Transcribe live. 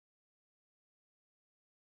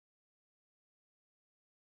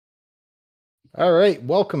All right,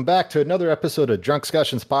 welcome back to another episode of Drunk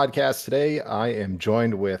Discussions podcast. Today I am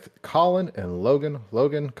joined with Colin and Logan.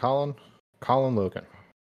 Logan. How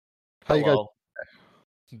you guys Hello.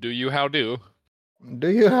 Do you how do? do?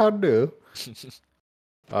 You how do?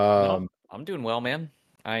 No, Um, I'm doing well, man.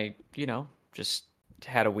 I, just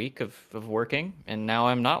had a week of working and now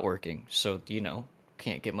I'm not working. So,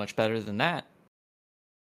 can't get much better than that.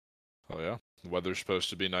 Oh yeah, the weather's supposed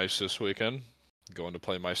to be nice this weekend. Going to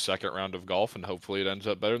play my second round of golf, and hopefully it ends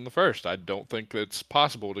up better than the first. I don't think it's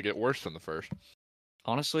possible to get worse than the first.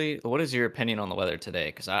 Honestly, what is your opinion on the weather today?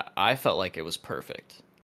 Because I felt like it was perfect.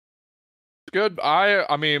 Good.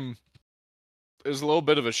 I mean, it was a little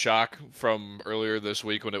bit of a shock from earlier this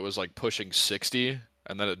week when it was like pushing 60,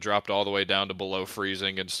 and then it dropped all the way down to below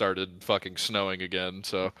freezing and started fucking snowing again.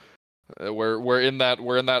 So we're in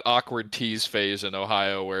that awkward tease phase in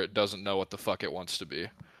Ohio where it doesn't know what the fuck it wants to be.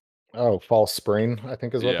 oh, fall spring, I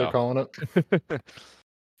think is what they're Yeah. calling it. I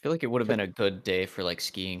feel like it would have been a good day for like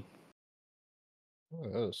skiing. Oh,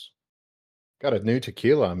 it is. Got a new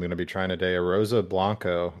tequila I'm going to be trying today, a Rosa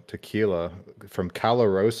Blanco tequila from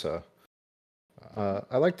Calarosa.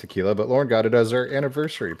 I like tequila, but Lauren got it as her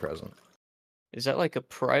anniversary present. Is that like a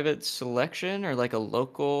private selection or like a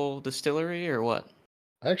local distillery or what?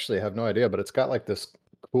 I actually have no idea, but it's got like this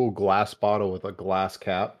cool glass bottle with a glass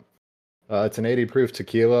cap. It's an 80 proof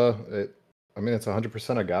tequila. It's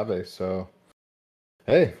 100% agave. So,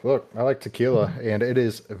 hey, look, I like tequila, and it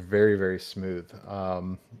is very, very smooth.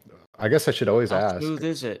 I guess I should always How ask. smooth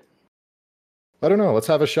is it? I don't know. Let's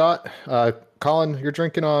have a shot. Colin, you're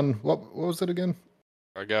drinking on what? What was it again?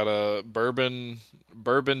 I got a bourbon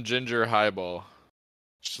ginger highball.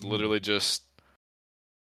 It's literally just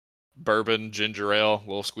bourbon, ginger ale,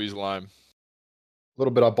 little squeeze of lime. A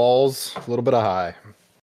little bit of balls, a little bit of high.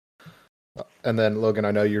 And then Logan,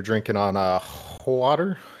 I know you're drinking on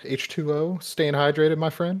water, H2O, staying hydrated, my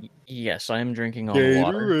friend. Yes, I am drinking on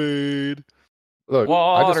water. Gatorade. Look,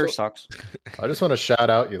 Water sucks. I just want to shout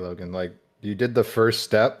out you, Logan. Like you did the first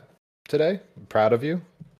step today. I'm proud of you.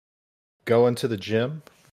 Going to the gym,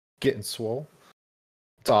 getting swole.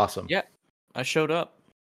 It's awesome. Yeah, I showed up.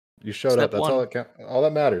 You showed Step up. That's one. all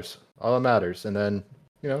that matters. All that matters. And then,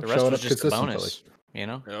 The rest showing was up just a consistently. bonus, you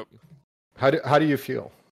know? Yep. How do you feel?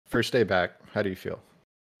 First day back, how do you feel?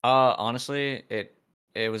 Honestly,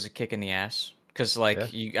 it was a kick in the ass because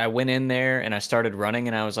I went in there and I started running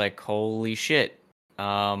and I was like, holy shit,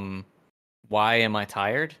 why am I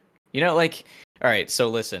tired? All right, so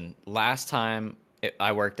listen, last time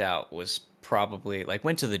I worked out was probably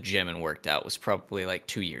went to the gym and worked out was probably like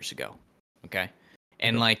 2 years ago, okay,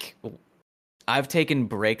 and I've taken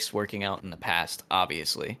breaks working out in the past,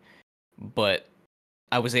 obviously, but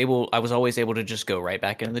I was always able to just go right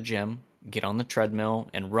back into the gym, get on the treadmill,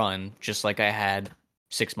 and run just like I had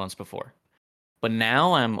 6 months before. But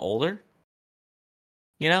now I'm older,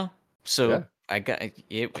 so Yeah. I got it.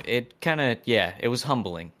 It kind of it was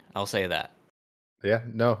humbling. I'll say that. Yeah,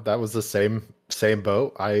 no, that was the same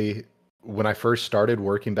boat. When I first started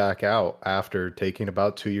working back out after taking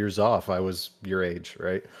about 2 years off, I was your age,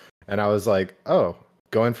 right? And I was like, oh,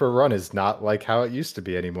 going for a run is not like how it used to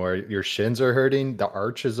be anymore. Your shins are hurting, the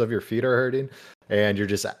arches of your feet are hurting, and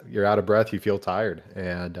you're out of breath, you feel tired.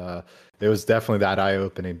 And it was definitely that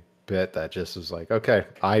eye-opening bit that just was like, okay,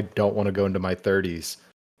 I don't want to go into my 30s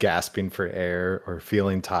gasping for air or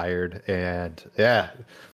feeling tired. And yeah,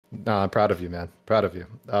 no, I'm proud of you, man. Proud of you.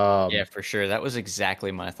 Yeah, for sure. That was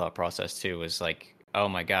exactly my thought process too. Was like, oh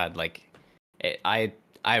my god,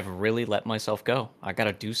 I've really let myself go. I got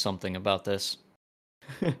to do something about this.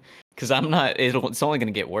 Because I'm not. It's only going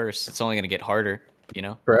to get worse. It's only going to get harder.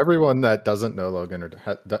 For everyone that doesn't know Logan or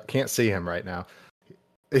that can't see him right now,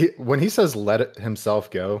 when he says "let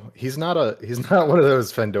himself go," he's not one of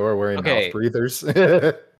those Fedora wearing mouth breathers.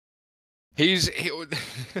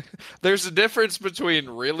 There's a difference between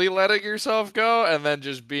really letting yourself go and then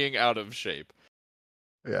just being out of shape.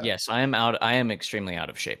 Yeah. Yes, I am out. I am extremely out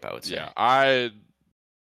of shape, I would say. Yeah, I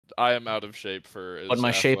am out of shape for. But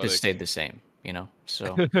my shape has stayed the same.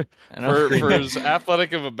 So for as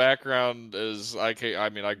athletic of a background as I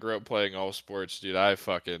mean, I grew up playing all sports, dude. I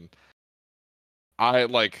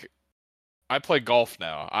play golf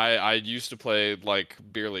now. I used to play like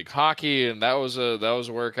beer league hockey, and that was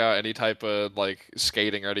a workout. Any type of like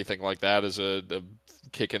skating or anything like that is a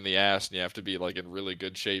kick in the ass, and you have to be like in really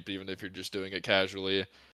good shape, even if you're just doing it casually.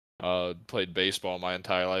 Played baseball my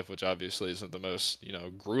entire life, which obviously isn't the most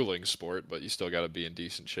grueling sport, but you still got to be in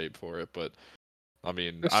decent shape for it. But I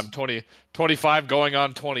mean, I'm 25 going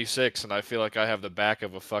on 26, and I feel like I have the back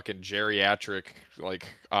of a fucking geriatric, like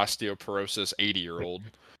osteoporosis 80-year-old.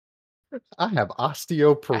 I have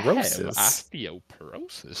osteoporosis.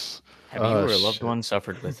 Osteoporosis. Have you Oh, or a loved shit. one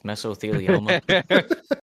suffered with mesothelioma?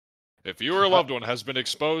 If you or a loved one has been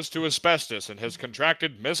exposed to asbestos and has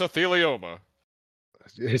contracted mesothelioma,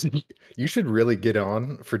 You should really get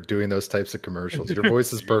on for doing those types of commercials. Your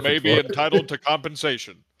voice is you may perfect be for it. entitled to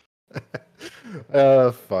compensation.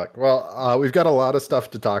 Fuck. Well, we've got a lot of stuff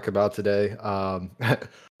to talk about today.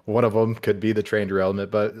 One of them could be the train derailment,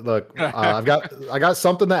 but look, I got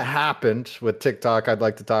something that happened with TikTok I'd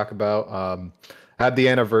like to talk about. Had the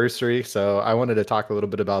anniversary, so I wanted to talk a little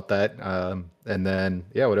bit about that. And then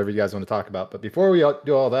yeah, whatever you guys want to talk about. But before we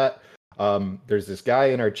do all that, there's this guy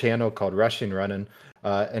in our channel called Rushing Running,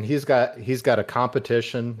 and he's got a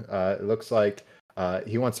competition. It looks like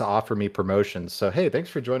he wants to offer me promotions. So hey, thanks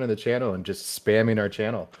for joining the channel and just spamming our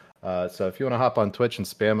channel. So if you want to hop on Twitch and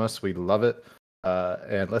spam us, we'd love it.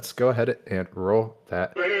 And let's go ahead and roll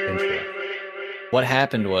that intro. What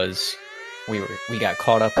happened was we got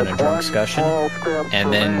caught up in a drunk discussion,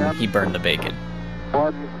 and then he burned the bacon.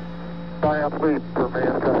 One giant leap for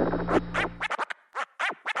mankind.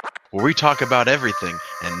 Where we talk about everything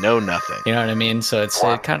and know nothing. You know what I mean? So it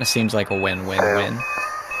kind of seems like a win-win-win.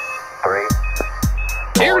 3.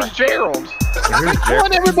 Here's Gerald. Here's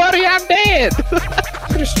Telling everybody I'm dead.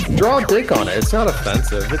 Just draw a dick on it. It's not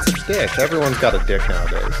offensive. It's a dick. Everyone's got a dick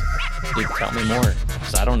nowadays. Dude, tell me more,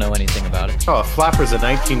 because I don't know anything about it. Oh, a flapper's a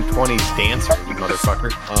 1920s dancer, you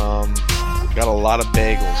motherfucker. Got a lot of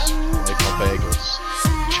bagels. I like my bagels.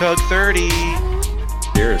 Chug 30.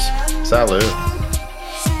 Cheers. Salud.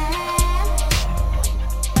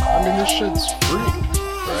 I mean, this shit's free,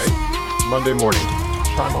 right? Monday morning.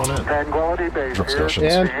 Chime on in. Tranquility Base here.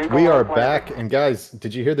 Discussions. And we are back. And guys,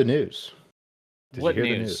 did you hear the news? What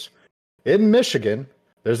news? In Michigan,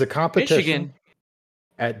 there's a competition Michigan.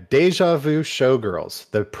 at Deja Vu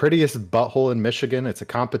Showgirls, the prettiest butthole in Michigan. It's a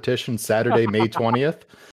competition Saturday, May 20th.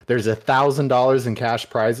 There's $1,000 in cash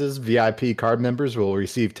prizes. VIP card members will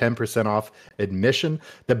receive 10% off admission.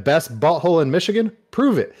 The best butthole in Michigan?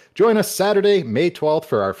 Prove it. Join us Saturday, May 12th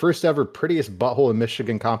for our first ever Prettiest Butthole in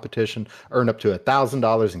Michigan competition. Earn up to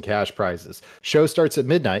 $1,000 in cash prizes. Show starts at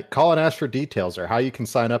midnight. Call and ask for details or how you can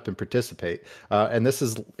sign up and participate. And this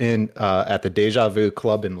is at the Deja Vu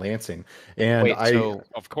Club in Lansing. And Wait, so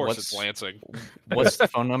Of course, What's- it's Lansing. what's the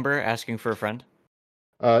phone number? Asking for a friend?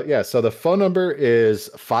 Yeah, so the phone number is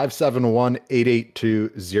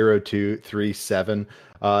 571-882-0237.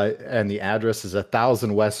 And the address is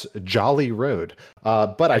 1000 West Jolly Road.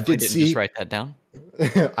 But I did see just write that down.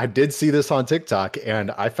 I did see this on TikTok,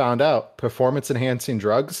 and I found out performance enhancing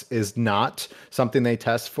drugs is not something they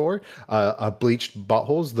test for. A bleached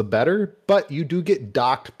butthole's the better, but you do get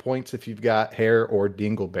docked points if you've got hair or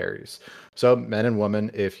dingleberries. So men and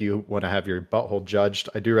women, if you want to have your butthole judged,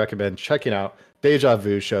 I do recommend checking out Deja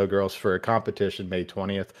Vu Showgirls for a competition May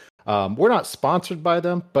 20th. We're not sponsored by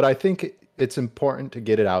them, but I think it's important to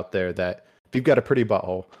get it out there that if you've got a pretty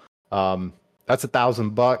butthole, that's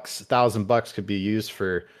 $1,000. $1,000 could be used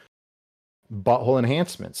for butthole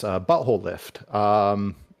enhancements, butthole lift,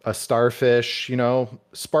 a starfish,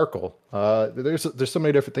 sparkle. There's so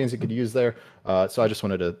many different things you could use there. So I just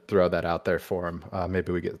wanted to throw that out there for them.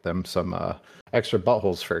 Maybe we get them some extra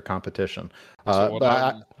buttholes for a competition. But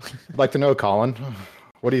I'd like to know, Colin,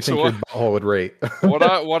 what do you think your butthole would rate?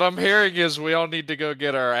 What I'm hearing is we all need to go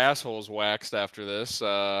get our assholes waxed after this.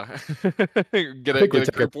 Get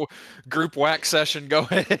a group wax session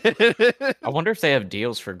going. I wonder if they have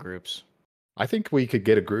deals for groups. I think we could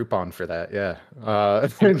get a Groupon for that. Yeah.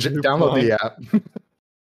 Just download the app.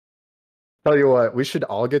 Tell you what, we should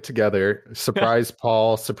all get together, surprise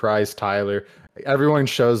Paul, surprise Tyler. Everyone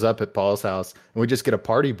shows up at Paul's house, and we just get a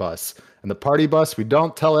party bus. And the party bus, we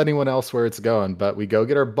don't tell anyone else where it's going, but we go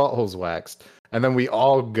get our buttholes waxed. And then we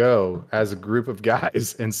all go as a group of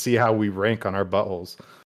guys and see how we rank on our buttholes.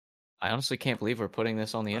 I honestly can't believe we're putting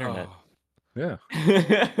this on the internet. Yeah.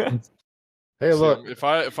 Hey, look.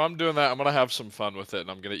 If I'm doing that, I'm gonna have some fun with it, and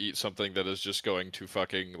I'm gonna eat something that is just going to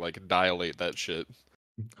fucking dilate that shit.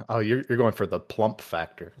 Oh, you're going for the plump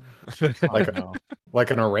factor, like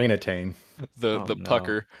an orangutan. The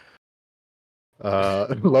pucker.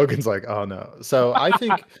 Logan's like, oh no. So I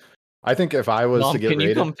think if I was Mom, to get can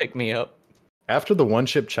rated, you come pick me up? After the one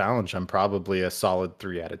chip challenge, I'm probably a solid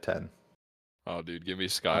 3 out of 10. Oh, dude, give me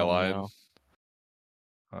Skyline. Oh,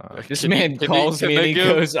 no. This man calls me and he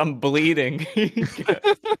goes, "I'm bleeding."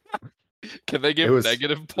 Can they give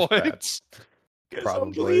negative points? Probably.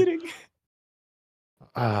 I'm bleeding.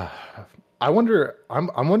 I'm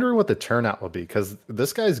wondering what the turnout will be, because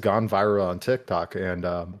this guy's gone viral on TikTok. And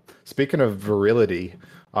speaking of virility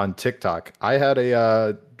on TikTok, I had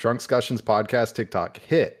a Drunk Discussions podcast TikTok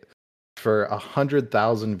hit for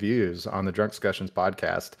 100,000 views on the Drunk Discussions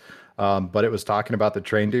podcast. But it was talking about the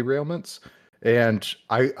train derailments, and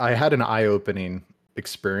I had an eye-opening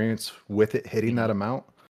experience with it hitting that amount.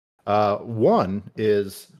 One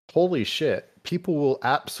is, holy shit, people will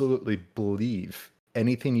absolutely believe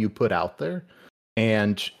anything you put out there,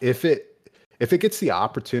 and if it gets the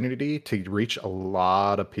opportunity to reach a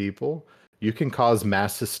lot of people, you can cause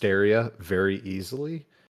mass hysteria very easily,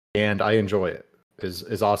 and I enjoy it.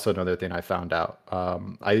 Is also another thing I found out.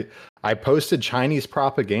 I posted Chinese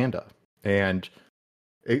propaganda, and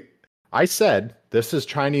I said this is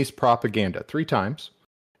Chinese propaganda 3 times,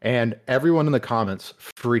 and everyone in the comments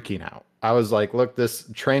freaking out. I was like, look, this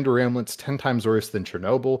train derailment's 10 times worse than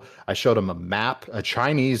Chernobyl. I showed them a map, a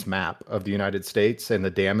Chinese map of the United States and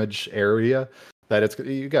the damage area that it's.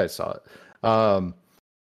 You guys saw it.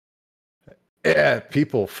 Yeah,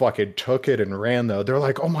 people fucking took it and ran though. They're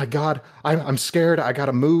like, oh my God, I'm scared. I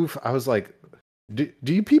gotta move. I was like, do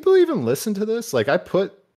you people even listen to this? Like I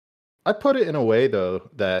put it in a way though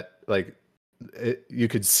that like you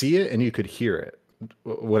could see it and you could hear it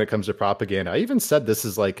when it comes to propaganda. I even said this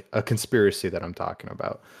is like a conspiracy that I'm talking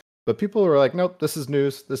about, but people were like, nope, this is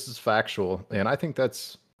news. This is factual. And I think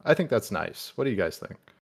that's nice. What do you guys think?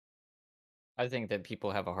 I think that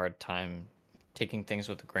people have a hard time taking things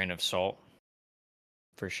with a grain of salt.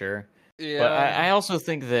 For sure. Yeah. But I also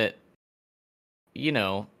think that,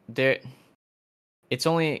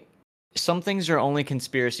 some things are only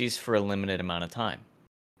conspiracies for a limited amount of time.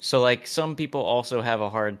 So, like, some people also have a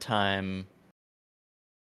hard time.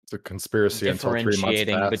 It's a conspiracy until 3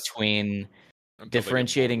 months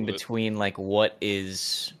differentiating between like what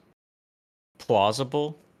is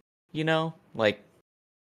plausible, like,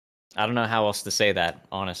 I don't know how else to say that,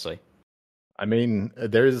 honestly. I mean,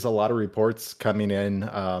 there's a lot of reports coming in.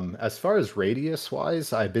 As far as radius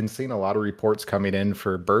wise, I've been seeing a lot of reports coming in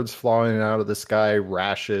for birds flying out of the sky,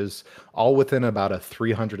 rashes, all within about a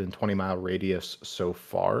 320-mile radius so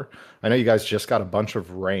far. I know you guys just got a bunch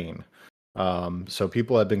of rain. So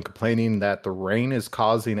people have been complaining that the rain is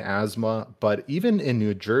causing asthma. But even in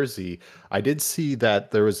New Jersey, I did see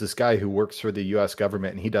that there was this guy who works for the U.S.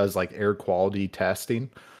 government, and he does like air quality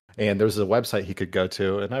testing. And there's a website he could go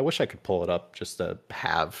to, and I wish I could pull it up just to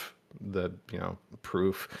have the,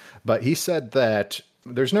 proof. But he said that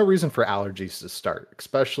there's no reason for allergies to start,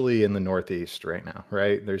 especially in the Northeast right now,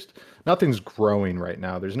 right? Nothing's growing right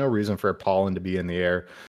now. There's no reason for pollen to be in the air.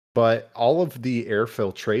 But all of the air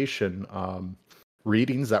filtration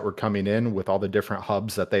readings that were coming in with all the different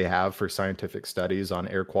hubs that they have for scientific studies on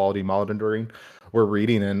air quality monitoring, we're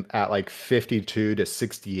reading in at like 52 to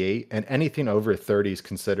 68, and anything over 30 is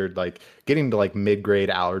considered like getting to like mid-grade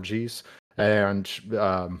allergies. And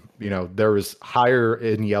there was higher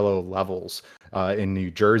in yellow levels in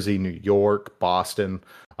New Jersey, New York, Boston.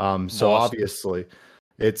 So obviously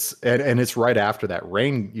it's it's right after that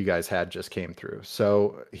rain you guys had just came through.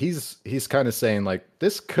 So he's kind of saying like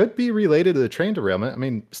this could be related to the train derailment. I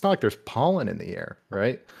mean, it's not like there's pollen in the air,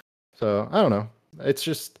 right? So I don't know. It's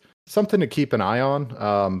just something to keep an eye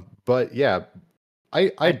on. But yeah,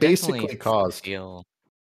 I basically caused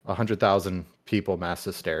 100,000 people mass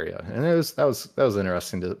hysteria, and that was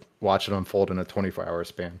interesting to watch it unfold in a 24-hour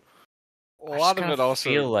span. A lot of it also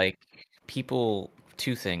feel like people.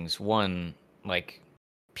 2 things. One, like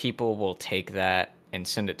people will take that and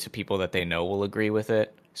send it to people that they know will agree with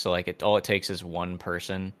it. So like all it takes is one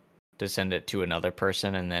person to send it to another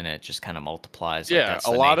person, and then it just kind of multiplies. Like, that's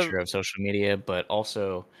the nature of social media. But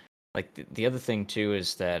also, like the other thing too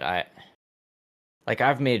is that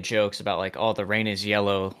I've made jokes about like, oh, the rain is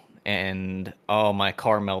yellow, and oh, my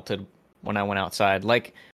car melted when I went outside.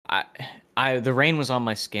 Like the rain was on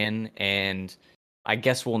my skin, and I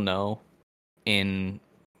guess we'll know in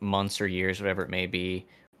months or years, whatever it may be,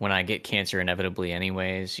 when I get cancer inevitably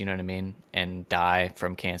anyways, you know what I mean? And die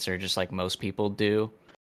from cancer just like most people do.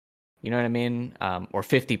 You know what I mean? Or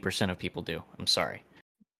 50% of people do. I'm sorry.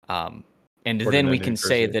 And then we can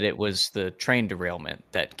say that it was the train derailment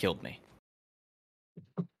that killed me.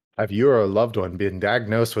 Have you or a loved one been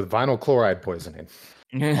diagnosed with vinyl chloride poisoning?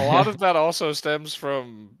 A lot of that also stems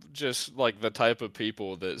from just like the type of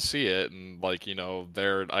people that see it, and like,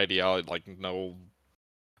 their ideology. Like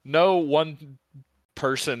no one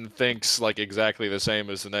person thinks like exactly the same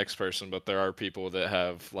as the next person, but there are people that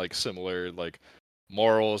have like similar like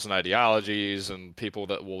morals and ideologies, and people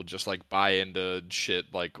that will just like buy into shit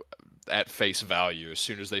like at face value. As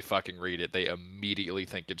soon as they fucking read it, they immediately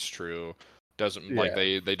think it's true. Like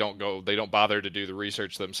they don't bother to do the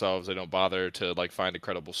research themselves. They don't bother to like find a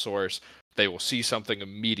credible source. They will see something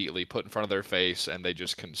immediately put in front of their face, and they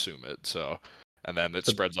just consume it. So and then it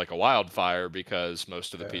spreads like a wildfire because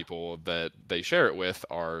most of the people that they share it with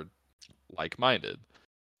are like-minded.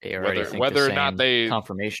 They already think whether the or not same they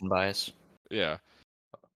confirmation bias. Yeah.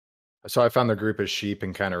 So I found the group as sheep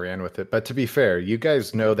and kind of ran with it. But to be fair, you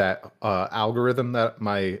guys know that algorithm that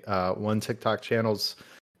my one TikTok channel's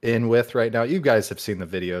in with right now. You guys have seen the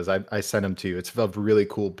videos. I sent them to you. It's of really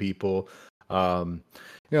cool people. A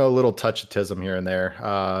little touch of tism here and there.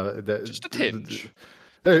 Just a tinge.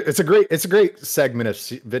 It's a great segment of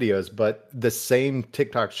videos, but the same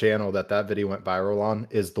TikTok channel that video went viral on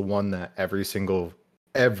is the one that every single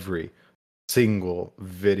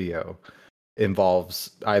video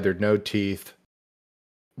involves either no teeth,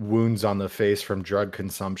 wounds on the face from drug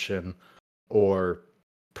consumption, or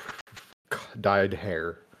dyed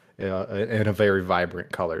hair in a very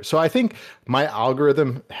vibrant color. So I think my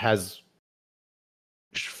algorithm has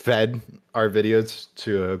fed our videos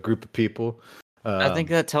to a group of people. I think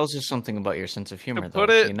that tells us something about your sense of humor.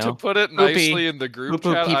 To put it nicely in the group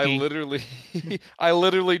chat, I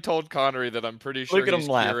literally told Connery that I'm pretty sure he's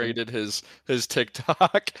curated his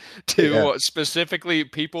TikTok to specifically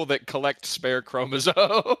people that collect spare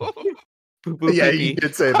chromosomes. Yeah, you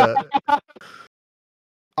did say that.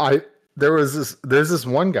 There's this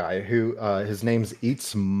one guy who his name's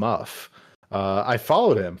Eats Muff. I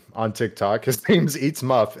followed him on TikTok. His name's Eats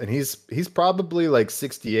Muff, and he's probably like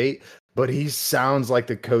 68. But he sounds like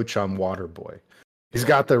the coach on Waterboy. He's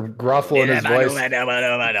got the gruffle in his voice. I know.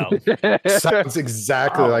 Sounds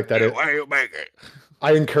exactly like that.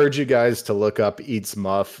 I encourage you guys to look up Eats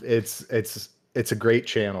Muff. It's a great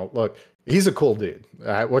channel. Look, he's a cool dude.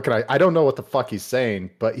 I don't know what the fuck he's saying,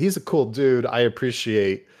 but he's a cool dude. I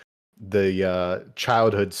appreciate the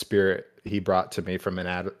childhood spirit he brought to me from an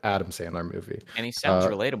Adam Sandler movie. And he sounds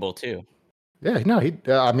relatable too. Yeah, no, take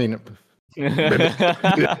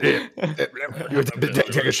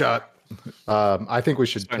a shot. I think we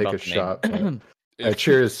should take a shot.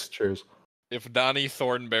 Cheers. If Donnie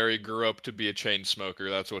Thornberry grew up to be a chain smoker,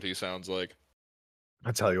 that's what he sounds like.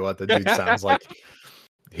 I tell you what, the dude sounds like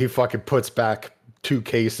he fucking puts back 2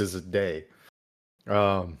 cases a day.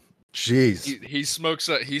 Jeez. He smokes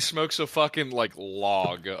a fucking like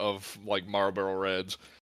log of like Marlboro Reds.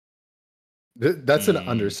 That's an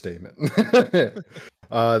understatement.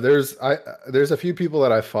 There's a few people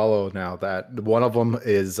that I follow now that one of them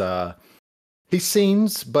is he kind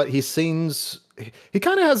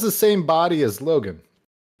of has the same body as Logan,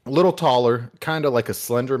 a little taller, kind of like a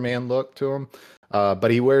Slender Man look to him,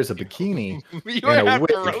 but he wears a bikini. You don't have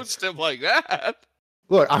to roast him like that.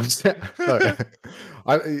 Look,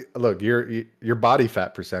 look, your body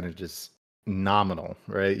fat percentage is nominal,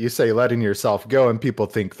 right? You say letting yourself go, and people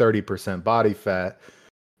think 30% body fat.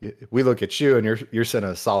 We look at you and you're sitting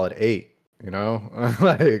at a solid 8,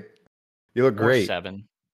 like you look great. 7.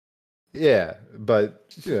 Yeah,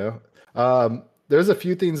 but there's a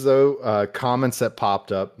few things though, comments that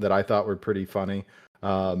popped up that I thought were pretty funny.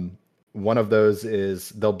 One of those is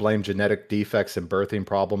they'll blame genetic defects and birthing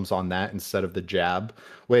problems on that instead of the jab,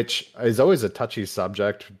 which is always a touchy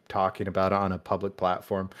subject talking about it on a public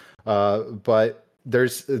platform. But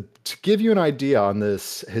there's to give you an idea on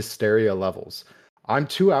this hysteria levels. I'm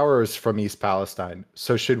 2 hours from East Palestine,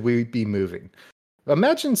 so should we be moving?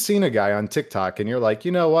 Imagine seeing a guy on TikTok and you're like,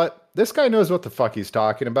 you know what? This guy knows what the fuck he's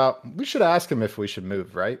talking about. We should ask him if we should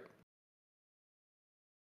move, right?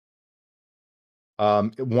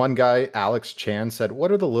 One guy, Alex Chan, said,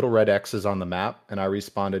 "What are the little red X's on the map?" And I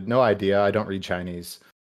responded, "No idea. I don't read Chinese."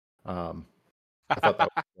 I thought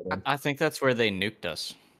that was good. I think that's where they nuked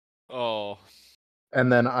us. Oh.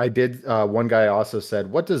 And then I did, one guy also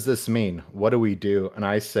said, "What does this mean? What do we do?" And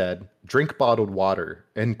I said, "Drink bottled water,"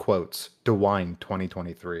 in quotes, DeWine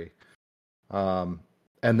 2023.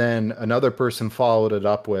 And then another person followed it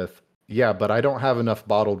up with, "Yeah, but I don't have enough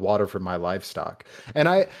bottled water for my livestock." And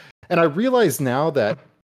I realize now that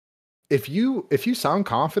if you sound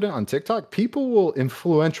confident on TikTok, people will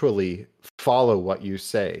influentially follow what you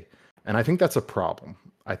say. And I think that's a problem.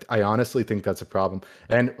 I honestly think that's a problem.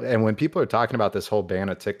 And when people are talking about this whole ban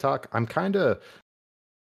of TikTok, I'm kind of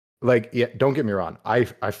like, yeah, don't get me wrong. I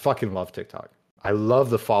fucking love TikTok. I love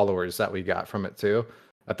the followers that we got from it too.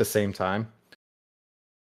 At the same time,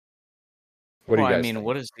 what do you guys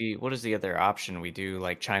think? what is the other option we do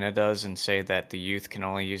like China does and say that the youth can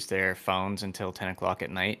only use their phones until 10 o'clock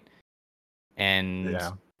at night, and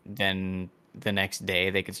then the next day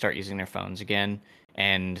they could start using their phones again,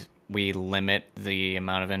 and we limit the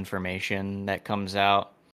amount of information that comes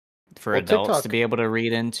out for adults TikTok, to be able to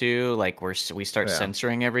read into. Like we start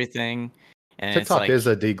censoring everything. And TikTok is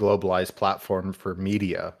a deglobalized platform for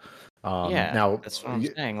media. Now that's what I'm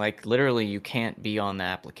saying. Like literally, you can't be on the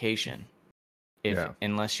application.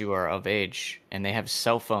 unless you are of age, and they have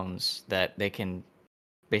cell phones that they can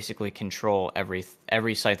basically control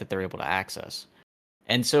every site that they're able to access.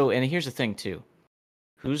 And here's the thing too.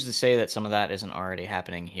 Who's to say that some of that isn't already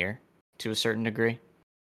happening here to a certain degree?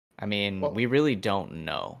 I mean, we really don't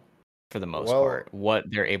know for the most part what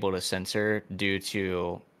they're able to censor due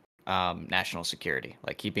to national security,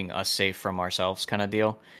 like keeping us safe from ourselves kind of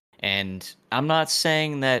deal. And I'm not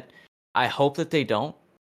saying that I hope that they don't.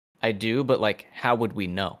 I do, but like, how would we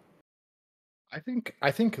know? I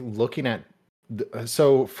think looking at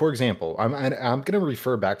so, for example, I'm going to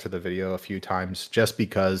refer back to the video a few times just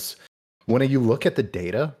because when you look at the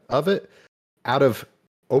data of it, out of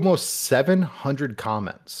almost 700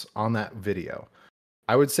 comments on that video,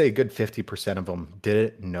 I would say a good 50% of them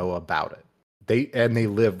didn't know about it. They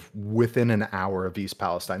live within an hour of East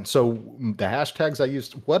Palestine. So the hashtags I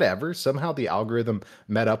used, whatever, somehow the algorithm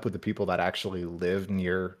met up with the people that actually live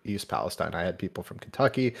near East Palestine. I had people from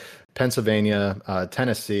Kentucky, Pennsylvania,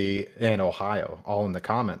 Tennessee, and Ohio all in the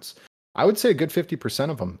comments. I would say a good 50%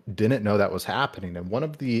 of them didn't know that was happening. And one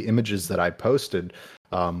of the images that I posted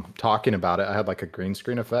talking about it, I had like a green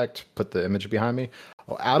screen effect, put the image behind me.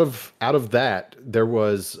 Out of that, there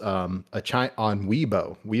was on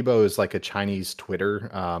Weibo. Weibo is like a Chinese Twitter.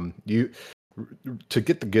 To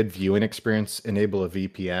get the good viewing experience, enable a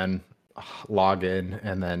VPN, log in,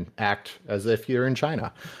 and then act as if you're in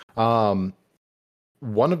China. One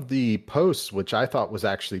of the posts, which I thought was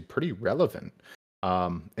actually pretty relevant,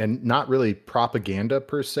 and not really propaganda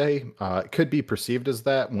per se, it could be perceived as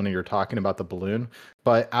that when you're talking about the balloon.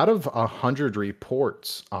 But out of 100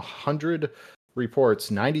 reports,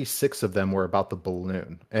 96 of them were about the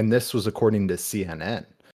balloon. And this was according to CNN.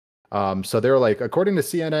 So they were like, according to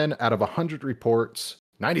CNN, out of 100 reports,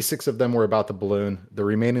 96 of them were about the balloon. The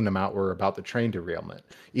remaining amount were about the train derailment.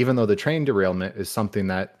 Even though the train derailment is something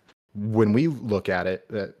that when we look at it,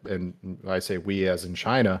 and I say we as in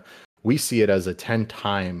China, we see it as a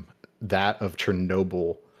 10-time that of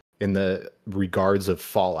Chernobyl in the regards of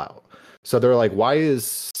fallout. So they're like, why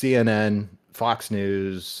is CNN, Fox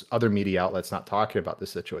News, other media outlets not talking about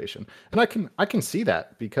this situation? And I can see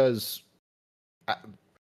that because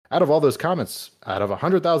out of all those comments, out of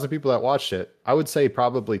 100,000 people that watched it, I would say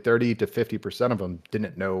probably 30 to 50% of them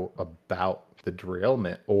didn't know about the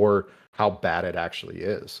derailment or how bad it actually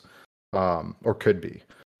is, or could be.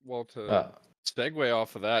 Well, to segue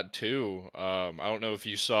off of that too, I don't know if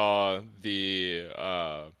you saw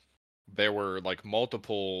there were like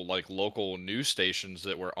multiple like local news stations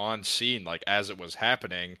that were on scene like as it was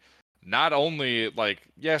happening. Not only like,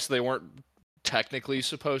 yes, they weren't technically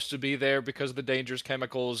supposed to be there because of the dangerous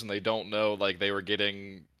chemicals, and they don't know like they were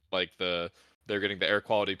getting like they're getting the air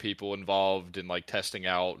quality people involved in like testing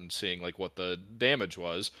out and seeing like what the damage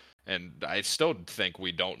was. And I still think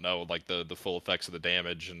we don't know like the full effects of the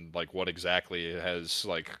damage and like what exactly has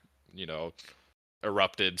like, you know,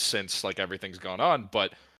 erupted since like everything's gone on.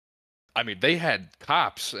 But I mean, they had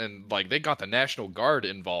cops and like they got the National Guard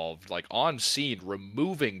involved, like on scene,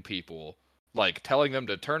 removing people, like telling them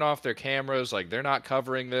to turn off their cameras, like they're not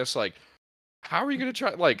covering this. Like, how are you gonna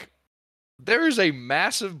try? Like, there is a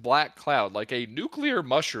massive black cloud, like a nuclear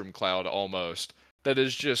mushroom cloud almost, that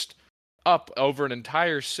is just up over an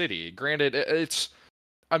entire city. Granted, it's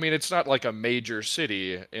not like a major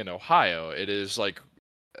city in Ohio. It is like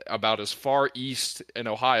about as far east in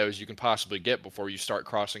Ohio as you can possibly get before you start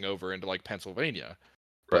crossing over into like Pennsylvania.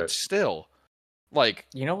 But still, like,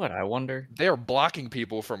 you know what I wonder? They're blocking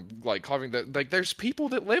people from like having the like. There's people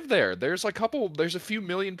that live there. There's a few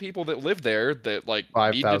million people that live there that like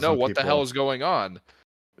need to know what the hell is going on.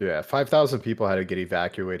 Yeah, 5,000 people had to get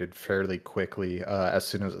evacuated fairly quickly as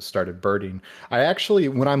soon as it started burning.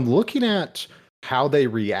 When I'm looking at how they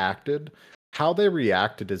reacted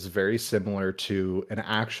is very similar to an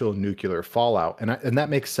actual nuclear fallout. And that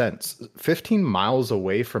makes sense. 15 miles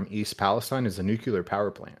away from East Palestine is a nuclear power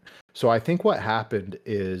plant. So I think what happened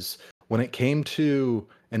is when it came to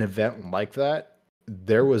an event like that,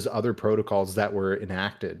 there was other protocols that were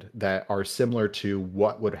enacted that are similar to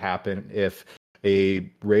what would happen if a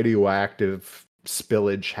radioactive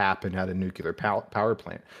spillage happened at a nuclear power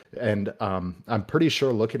plant. And I'm pretty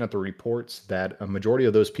sure, looking at the reports, that a majority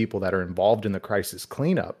of those people that are involved in the crisis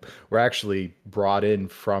cleanup were actually brought in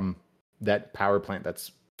from that power plant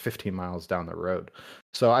that's 15 miles down the road.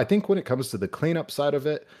 So I think when it comes to the cleanup side of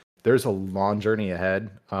it, there's a long journey ahead.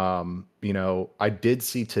 I did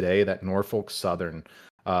see today that Norfolk Southern,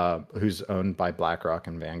 who's owned by BlackRock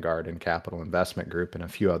and Vanguard and Capital Investment Group and a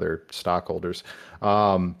few other stockholders,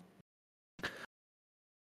 pulled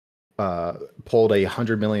a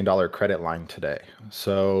 $100 million credit line today.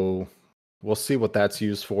 So we'll see what that's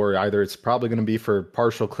used for. Either it's probably going to be for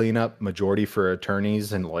partial cleanup, majority for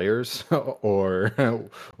attorneys and lawyers, or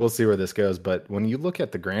we'll see where this goes. But when you look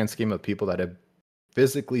at the grand scheme of people that have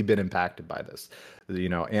physically been impacted by this,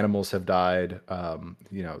 animals have died.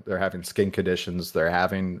 They're having skin conditions. They're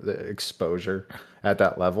having the exposure at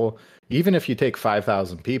that level. Even if you take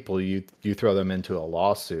 5,000 people, you throw them into a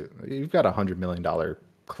lawsuit, you've got $100 million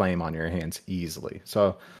claim on your hands easily.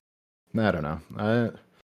 So I don't know.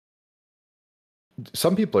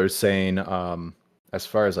 Some people are saying, as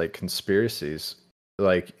far as like conspiracies,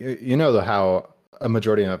 like how a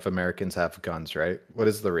majority of Americans have guns, right? What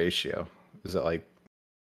is the ratio? Is it like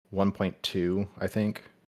 1.2? I think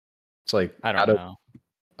it's like I don't know.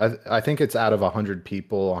 I think it's out of 100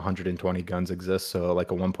 people, 120 guns exist, so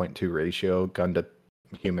like a 1.2 ratio, gun to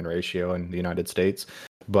human ratio in the United States.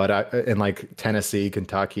 But in like Tennessee,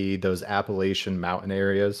 Kentucky, those Appalachian mountain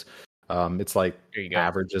areas, it's like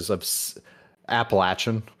averages of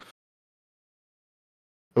Appalachian.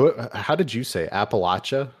 How did you say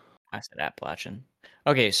Appalachia? I said Appalachian.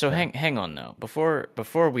 Okay, so hang on though.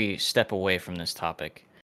 Before we step away from this topic,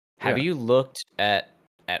 have you looked at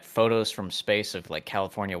photos from space of like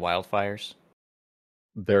California wildfires?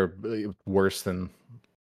 They're worse than,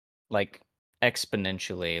 like,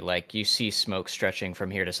 exponentially. Like you see smoke stretching from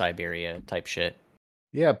here to Siberia type shit.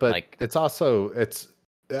 Yeah, but like, it's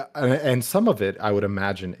and some of it I would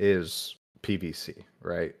imagine is PVC,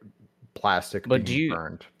 right? Plastic being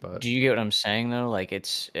burned. But do you get what I'm saying though? Like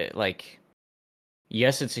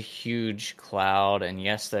yes, it's a huge cloud, and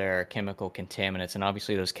yes, there are chemical contaminants, and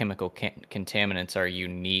obviously those chemical contaminants are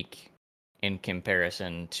unique in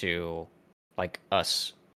comparison to like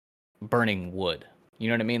us burning wood. You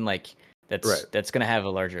know what I mean? Like that's going to have a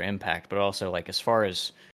larger impact, but also like as far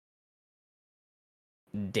as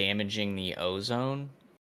damaging the ozone,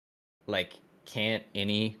 like can't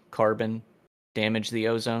any carbon damage the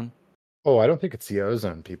ozone? Oh, I don't think it's the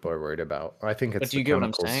ozone people are worried about. I think it's. But do you get what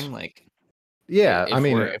I'm saying? Like, yeah, if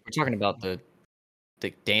we're talking about the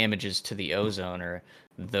damages to the ozone or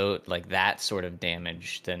like that sort of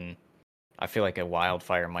damage, then I feel like a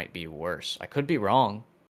wildfire might be worse. I could be wrong,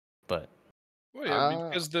 but well, yeah,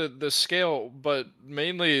 because the scale, but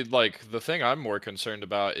mainly like the thing I'm more concerned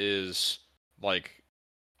about is like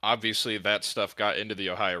obviously that stuff got into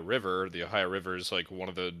the Ohio River. The Ohio River is like one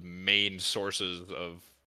of the main sources of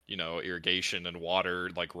irrigation and water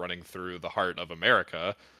like running through the heart of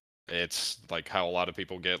America. It's like how a lot of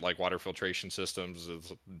people get like water filtration systems,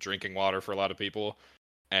 is drinking water for a lot of people.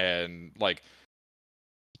 And like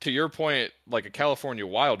to your point, like a California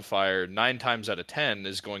wildfire 9 times out of 10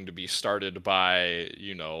 is going to be started by,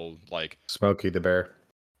 like Smokey the Bear.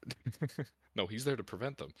 No, he's there to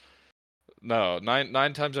prevent them. No,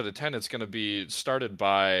 9 times out of 10 it's going to be started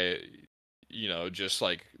by just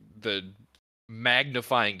like the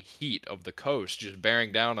magnifying heat of the coast just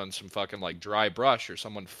bearing down on some fucking like dry brush or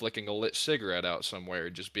someone flicking a lit cigarette out somewhere,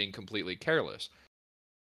 just being completely careless.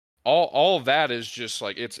 All of that is just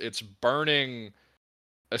like it's burning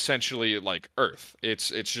essentially like earth. It's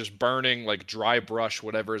just burning like dry brush,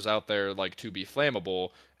 whatever is out there like to be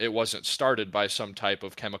flammable. It wasn't started by some type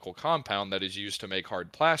of chemical compound that is used to make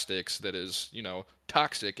hard plastics that is,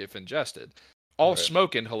 toxic if ingested. All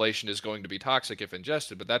smoke inhalation is going to be toxic if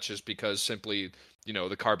ingested, but that's just because simply,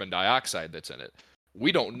 the carbon dioxide that's in it.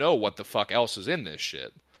 We don't know what the fuck else is in this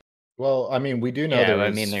shit. Well, I mean, we do know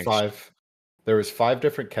there was 5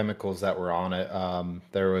 different chemicals that were on it.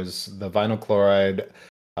 There was the vinyl chloride,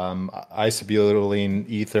 isobutylene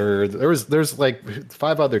ether. There's like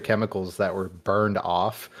 5 other chemicals that were burned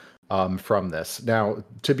off from this. Now,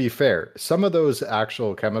 to be fair, some of those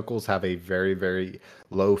actual chemicals have a very, very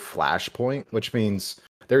low flash point, which means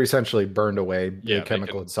they're essentially burned away. The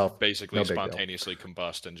chemical itself basically spontaneously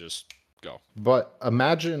combust and just go. But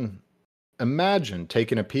imagine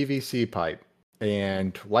taking a PVC pipe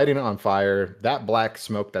and lighting it on fire. That black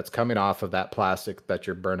smoke that's coming off of that plastic that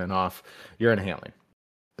you're burning off, you're inhaling.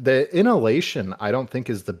 The inhalation, I don't think,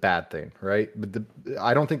 is the bad thing, right? But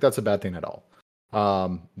I don't think that's a bad thing at all.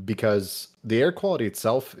 Because the air quality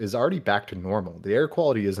itself is already back to normal. The air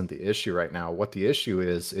quality isn't the issue right now. What the issue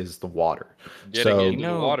is the water. Getting into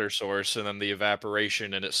the water source and then the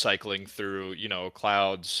evaporation and it cycling through,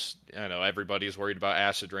 clouds. I know everybody's worried about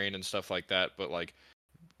acid rain and stuff like that, but like,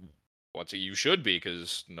 you should be,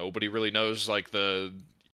 because nobody really knows like the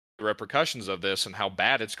repercussions of this and how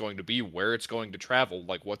bad it's going to be, where it's going to travel,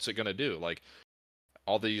 like what's it going to do, like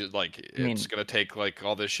all these it's going to take like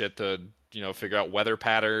all this shit to figure out weather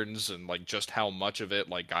patterns and like just how much of it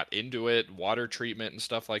like got into it, water treatment and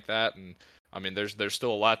stuff like that. And I mean, there's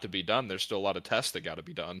still a lot to be done. There's still a lot of tests that got to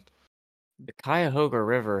be done. The Cuyahoga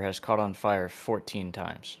River has caught on fire 14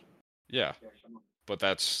 times. Yeah, but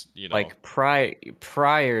that's, you know, Like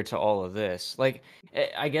prior to all of this. Like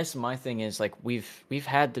I guess my thing is like we've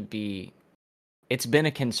had to be. It's been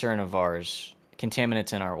a concern of ours.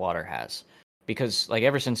 Contaminants in our water has, because like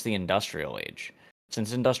ever since the industrial age,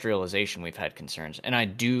 since industrialization, we've had concerns, and I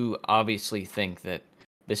do obviously think that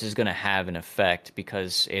this is going to have an effect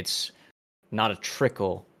because it's not a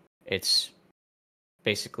trickle. It's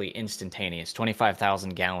basically instantaneous.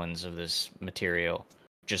 25,000 gallons of this material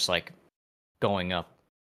just like going up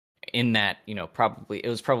in that, it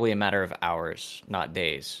was probably a matter of hours, not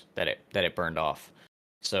days, that it burned off.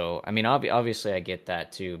 So, I mean, obviously I get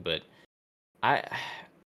that too, but I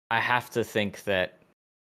have to think that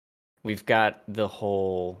we've got the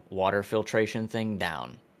whole water filtration thing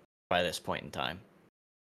down by this point in time.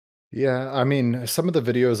 Yeah, I mean, some of the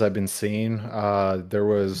videos I've been seeing, there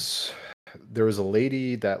was a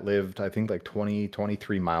lady that lived, I think, like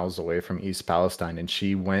 23 miles away from East Palestine, and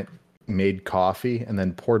she made coffee and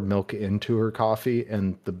then poured milk into her coffee,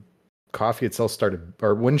 and the coffee itself started,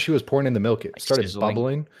 or when she was pouring in the milk, it started sizzling.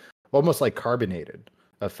 bubbling, almost like carbonated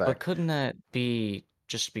effect. But couldn't that be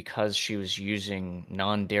just because she was using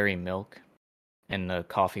non-dairy milk and the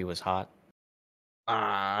coffee was hot?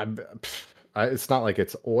 It's not like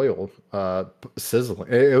it's oil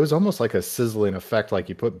sizzling. It was almost like a sizzling effect, like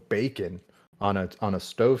you put bacon on a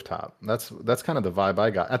stovetop. That's kind of the vibe I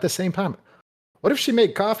got. At the same time, what if she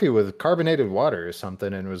made coffee with carbonated water or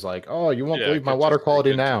something and was like, "Oh, you won't believe my water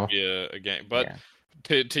quality now." Yeah, again, but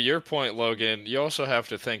to your point, Logan, you also have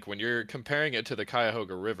to think when you're comparing it to the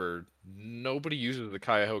Cuyahoga River, nobody uses the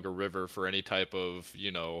Cuyahoga River for any type of,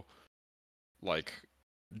 like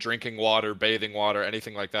drinking water, bathing water,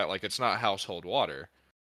 anything like that. Like, it's not household water.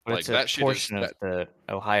 But like it's a that shit portion of the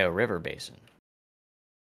Ohio River Basin.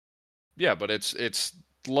 Yeah, but it's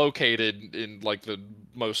located in like the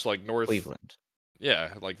most like north Cleveland.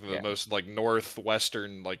 Yeah, like the most like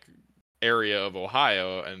northwestern like area of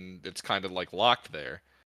Ohio, and it's kind of like locked there.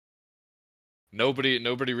 Nobody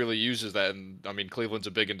really uses that, and I mean Cleveland's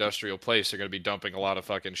a big industrial place. They're gonna be dumping a lot of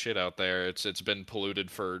fucking shit out there. It's been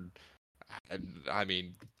polluted for, I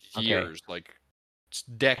mean, years, like it's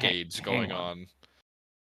decades going on.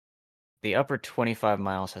 The upper 25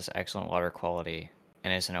 miles has excellent water quality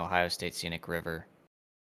and is an Ohio State scenic river.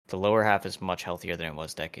 The lower half is much healthier than it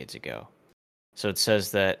was decades ago. So it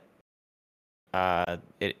says that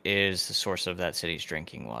it is the source of that city's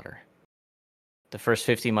drinking water. The first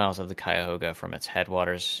 50 miles of the Cuyahoga from its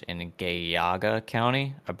headwaters in Geauga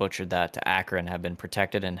County, I butchered that, to Akron have been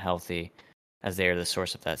protected and healthy as they are the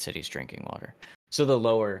source of that city's drinking water. So the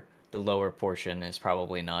lower portion is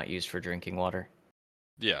probably not used for drinking water.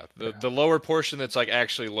 Yeah, the lower portion that's like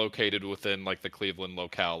actually located within like the Cleveland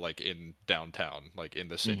locale, like in downtown, like in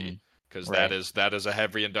the city. Because that is a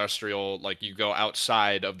heavy industrial, like you go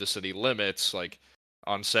outside of the city limits, like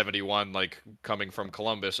on 71, like coming from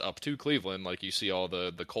Columbus up to Cleveland, like you see all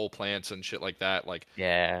the coal plants and shit like that. Like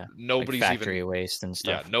nobody's like factory waste and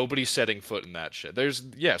stuff. Yeah, nobody's setting foot in that shit. There's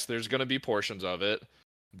gonna be portions of it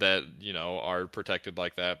that, are protected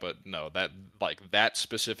like that, but no, that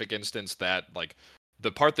specific instance, that like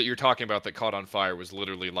the part that you're talking about that caught on fire was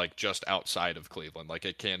literally like just outside of Cleveland. Like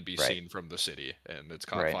it can be seen from the city, and it's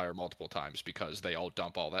caught fire multiple times because they all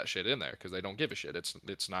dump all that shit in there because they don't give a shit.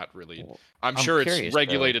 It's not really. Well, I'm sure it's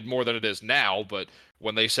regulated more than it is now, but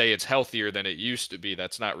when they say it's healthier than it used to be,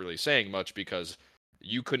 that's not really saying much because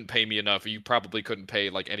you couldn't pay me enough. You probably couldn't pay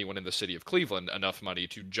like anyone in the city of Cleveland enough money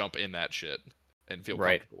to jump in that shit and feel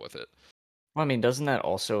comfortable with it. Well, I mean, doesn't that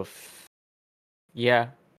also? Yeah.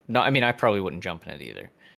 No, I mean, I probably wouldn't jump in it either.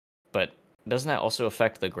 But doesn't that also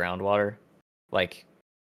affect the groundwater? Like,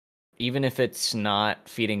 even if it's not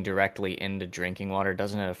feeding directly into drinking water,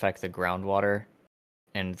 doesn't it affect the groundwater?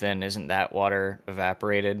 And then isn't that water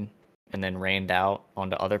evaporated and then rained out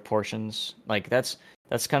onto other portions? Like, that's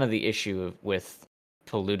kind of the issue with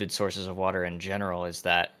polluted sources of water in general, is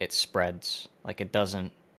that it spreads. Like, it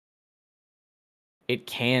doesn't... It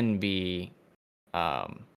can be...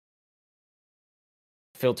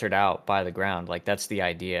 filtered out by the ground. Like that's the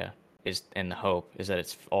idea, is, and the hope is that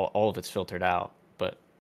it's all of it's filtered out, but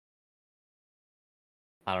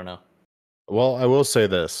I don't know. Well, I will say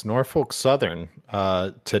this: Norfolk Southern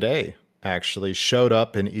today actually showed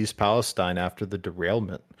up in East Palestine after the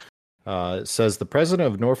derailment. It says the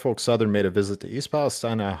president of Norfolk Southern made a visit to East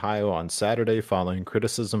Palestine, Ohio on Saturday following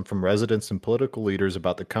criticism from residents and political leaders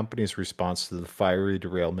about the company's response to the fiery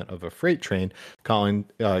derailment of a freight train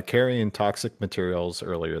carrying toxic materials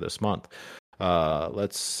earlier this month.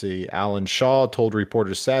 Let's see. Alan Shaw told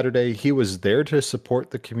reporters Saturday he was there to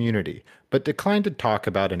support the community, but declined to talk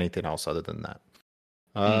about anything else other than that.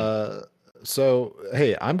 So,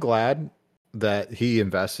 hey, I'm glad that he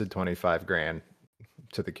invested 25 grand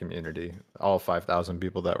to the community, all 5,000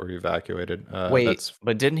 people that were evacuated. Wait,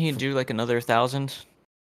 but didn't he do like another 1,000?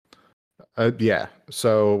 Yeah.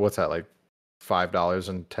 So what's that, like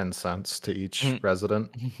 $5.10 to each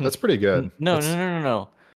resident? That's pretty good. No.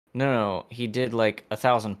 He did like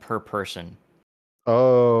 1,000 per person.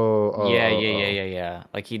 Yeah.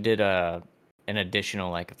 Like he did an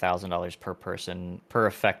additional like $1,000 per person per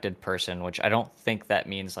affected person, which I don't think that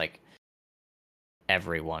means like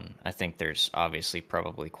everyone. I think there's obviously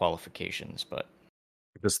probably qualifications, but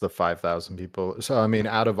just the 5,000 people. So I mean,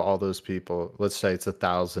 out of all those people, let's say it's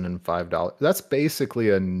 $1,005. That's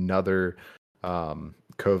basically another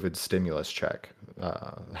COVID stimulus check,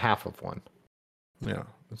 half of one. Yeah,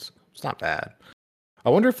 it's not bad.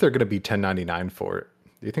 I wonder if they're going to be 1099 for it.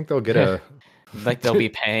 Do you think they'll get a like they'll be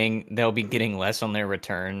getting less on their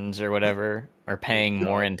returns or whatever, or paying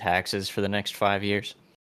more in taxes for the next 5 years?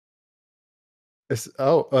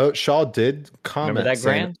 Shaw did comment. Remember that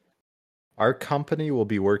grant? Our company will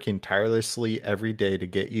be working tirelessly every day to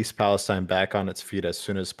get East Palestine back on its feet as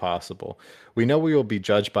soon as possible. We know we will be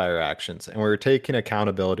judged by our actions, and we're taking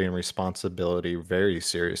accountability and responsibility very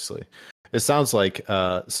seriously. It sounds like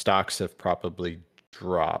stocks have probably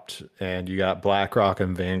dropped, and you got BlackRock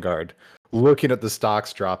and Vanguard looking at the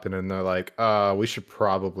stocks dropping, and they're like, we should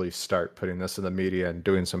probably start putting this in the media and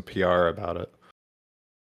doing some PR about it.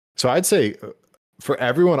 So I'd say for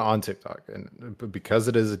everyone on TikTok, and because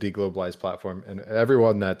it is a deglobalized platform, and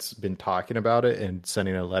everyone that's been talking about it and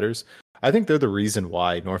sending out letters, I think they're the reason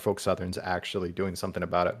why Norfolk Southern's actually doing something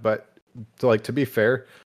about it. But to be fair,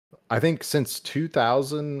 I think since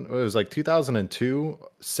 2000, it was like 2002,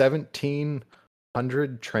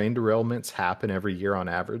 1,700 train derailments happen every year on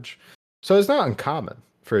average. So it's not uncommon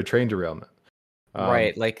for a train derailment.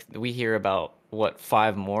 Right. Like we hear about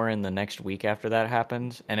 5 more in the next week after that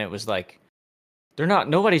happens. And it was like,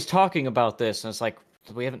 nobody's talking about this. And it's like,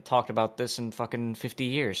 we haven't talked about this in fucking 50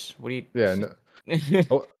 years. What do you? Yeah.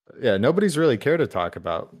 Nobody's really cared to talk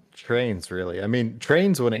about trains, really. I mean,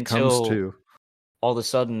 trains when it comes to. All of a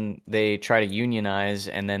sudden they try to unionize,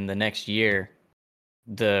 and then the next year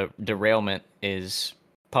the derailment is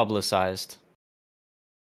publicized.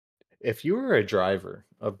 If you were a driver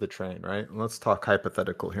of the train, right? Let's talk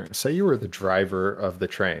hypothetical here. Say you were the driver of the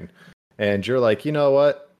train and you're like, you know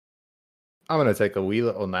what? I'm going to take a wee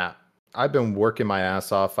little nap. I've been working my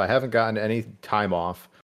ass off. I haven't gotten any time off.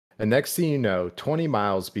 And next thing you know, 20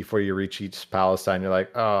 miles before you reach East Palestine, you're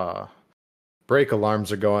like, brake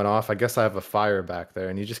alarms are going off. I guess I have a fire back there.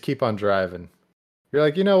 And you just keep on driving. You're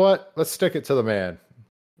like, you know what? Let's stick it to the man.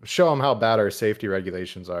 Show them how bad our safety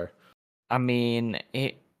regulations are. I mean,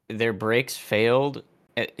 their brakes failed.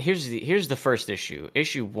 Here's the first issue.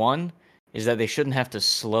 Issue 1 is that they shouldn't have to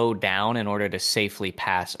slow down in order to safely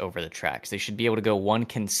pass over the tracks. They should be able to go one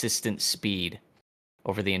consistent speed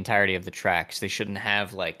over the entirety of the tracks. They shouldn't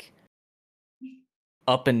have like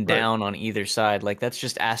up and down on either side. Like that's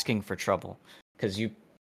just asking for trouble. Because you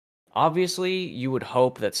would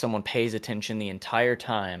hope that someone pays attention the entire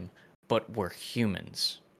time, but we're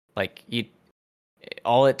humans. Like it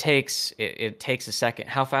takes a second.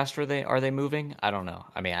 How fast are they moving? I don't know.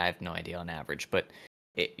 I mean, I have no idea on average, but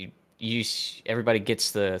everybody gets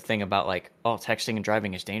the thing about like, texting and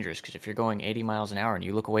driving is dangerous because if you're going 80 miles an hour and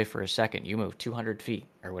you look away for a second, you move 200 feet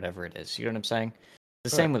or whatever it is. You know what I'm saying? The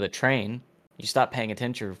same with a train. You stop paying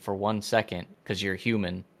attention for 1 second because you're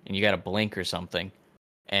human and you got to blink or something.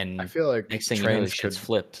 And I feel like next thing you know, shit's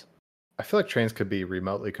flipped. I feel like trains could be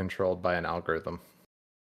remotely controlled by an algorithm,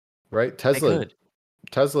 right? Tesla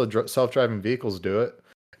self-driving vehicles do it,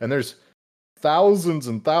 and there's thousands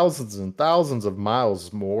and thousands and thousands of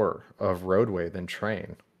miles more of roadway than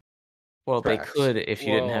train. Well, tracks. They could if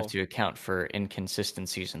you didn't have to account for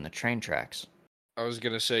inconsistencies in the train tracks. I was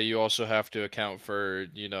going to say you also have to account for,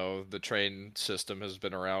 the train system has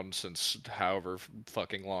been around since however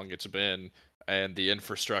fucking long it's been, and the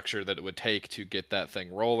infrastructure that it would take to get that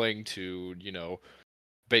thing rolling to,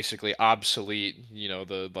 basically obsolete,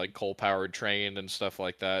 the like coal-powered train and stuff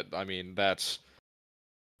like that. I mean, that's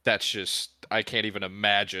just, I can't even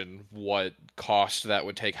imagine what cost that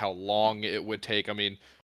would take, how long it would take. I mean,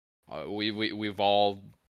 we've all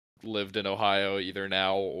lived in Ohio either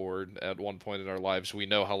now or at one point in our lives. We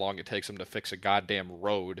know how long it takes them to fix a goddamn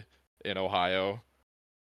road in Ohio.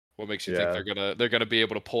 What makes you think they're gonna be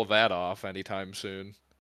able to pull that off anytime soon?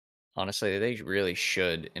 Honestly, they really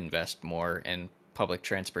should invest more in public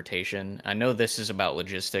transportation. I know this is about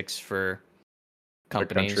logistics for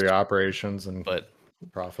companies, country operations and but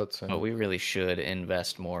profits. And we really should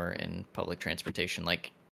invest more in public transportation.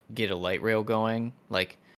 Like, get a light rail going.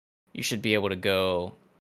 Like, you should be able to go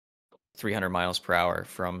 300 miles per hour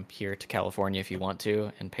from here to California if you want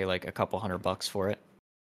to, and pay like a couple $100 for it.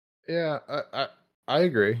 yeah, I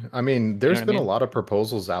agree. I mean, there's what I been a mean? lot of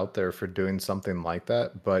proposals out there for doing something like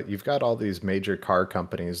that, but you've got all these major car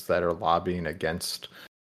companies that are lobbying against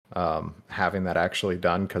having that actually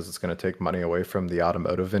done because it's going to take money away from the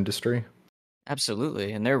automotive industry.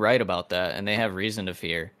 Absolutely, and they're right about that, and they have reason to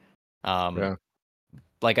fear. Yeah.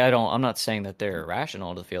 Like, I'm not saying that they're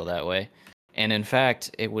irrational to feel that way. And in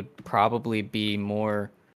fact, it would probably be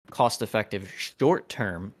more cost effective short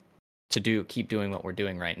term to keep doing what we're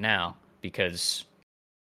doing right now, because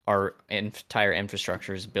our entire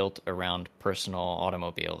infrastructure is built around personal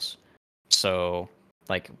automobiles. So,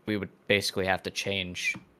 like, we would basically have to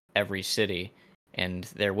change every city, and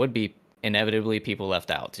there would be inevitably people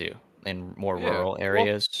left out too in more rural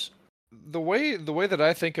areas. The way that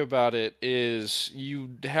I think about it is you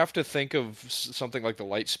have to think of something like the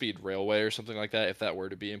Lightspeed Railway or something like that. If that were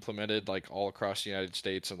to be implemented like all across the United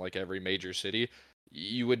States and like every major city,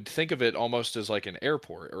 you would think of it almost as like an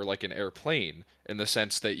airport or like an airplane, in the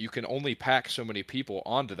sense that you can only pack so many people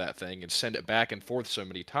onto that thing and send it back and forth so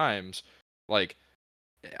many times. Like,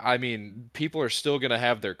 I mean, people are still going to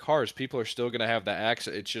have their cars. People are still going to have the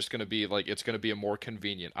access. It's just going to be like, it's going to be a more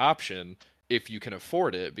convenient option if you can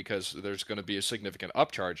afford it, because there's going to be a significant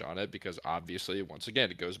upcharge on it, because obviously, once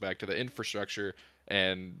again, it goes back to the infrastructure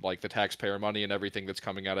and like the taxpayer money and everything that's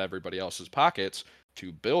coming out of everybody else's pockets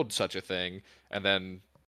to build such a thing. And then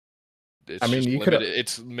it's I mean, just you limited. could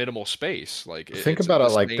It's minimal space. Like, think it's about the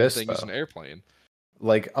it like same this, thing as though. an airplane.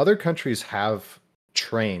 Like other countries have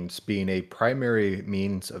trains being a primary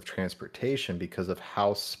means of transportation because of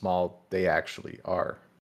how small they actually are.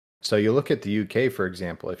 So you look at the UK, for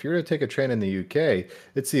example. If you were to take a train in the UK,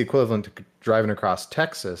 it's the equivalent to driving across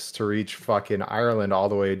Texas to reach fucking Ireland all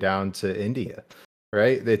the way down to India,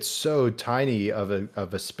 right? It's so tiny of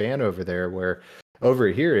a span over there. Where over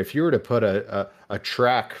here, if you were to put a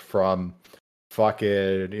track from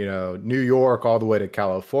fucking New York all the way to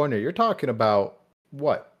California, you're talking about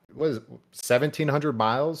what was 1,700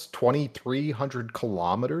 miles, 2,300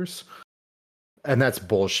 kilometers. And that's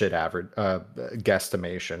bullshit average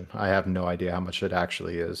guesstimation. I have no idea how much it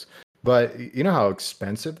actually is. But you know how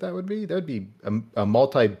expensive that would be? That would be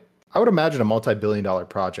I would imagine a multi-billion-dollar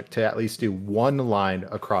project to at least do one line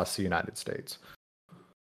across the United States.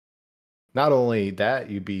 Not only that,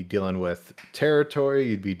 you'd be dealing with territory,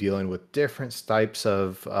 you'd be dealing with different types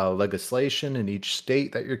of legislation in each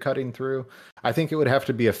state that you're cutting through. I think it would have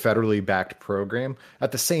to be a federally backed program.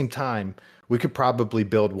 At the same time, we could probably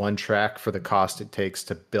build one track for the cost it takes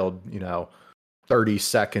to build, 30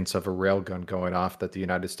 seconds of a railgun going off that the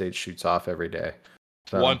United States shoots off every day.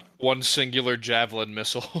 So, One singular Javelin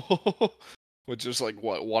missile, which is like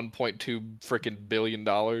what, 1.2 freaking billion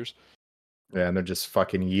dollars. yeah, and they're just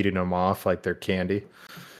fucking eating them off like they're candy.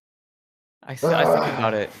 I think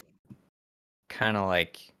about it kind of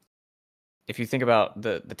like, if you think about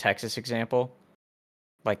the Texas example,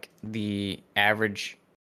 like the average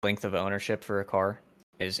length of ownership for a car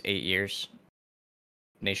is 8 years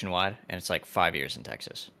nationwide, and it's like 5 years in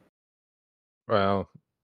Texas. Well,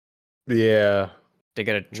 yeah. They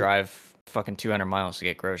gotta drive fucking 200 miles to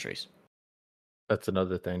get groceries. That's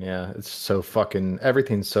another thing, yeah. It's so fucking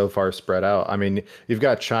everything's so far spread out. I mean, you've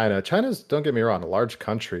got China. China's, don't get me wrong, a large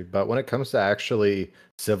country, but when it comes to actually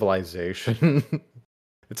civilization,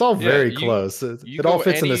 it's all very close. It all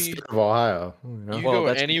fits in the state of Ohio. You go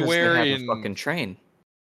anywhere in a fucking train.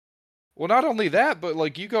 Well, not only that, but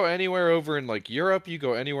like you go anywhere over in like Europe, you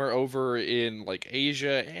go anywhere over in like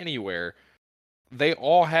Asia, anywhere. They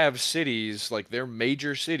all have cities, like their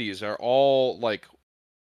major cities are all like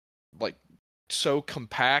so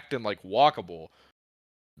compact and like walkable.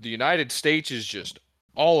 The United States is just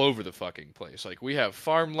all over the fucking place. Like, we have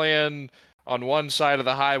farmland on one side of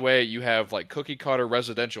the highway, you have like cookie cutter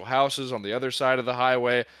residential houses on the other side of the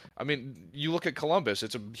highway. I mean, you look at Columbus,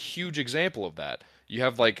 it's a huge example of that. You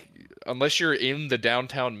have like, unless you're in the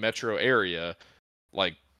downtown metro area,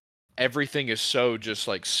 like everything is so just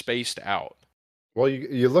like spaced out. Well,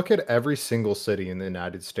 you look at every single city in the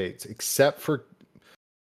United States, except for,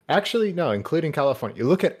 actually, no, including California. You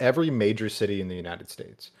look at every major city in the United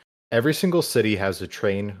States. Every single city has a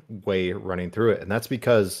trainway running through it. And that's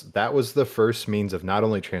because that was the first means of not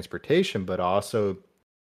only transportation, but also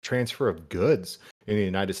transfer of goods in the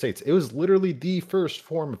United States. It was literally the first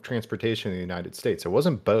form of transportation in the United States. It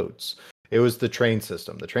wasn't boats. It was the train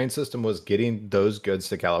system. The train system was getting those goods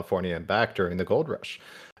to California and back during the gold rush.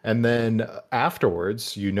 And then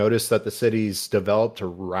afterwards, you notice that the cities developed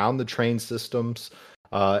around the train systems.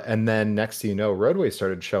 And then next thing you know, roadways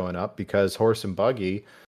started showing up because horse and buggy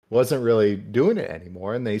wasn't really doing it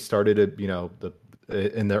anymore. And they started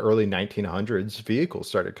in the early 1900s, vehicles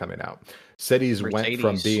started coming out. Cities went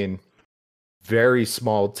from Mercedes. being very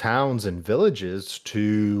small towns and villages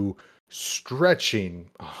to stretching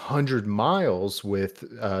 100 miles with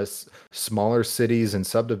smaller cities and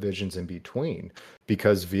subdivisions in between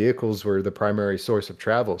because vehicles were the primary source of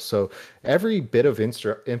travel. So every bit of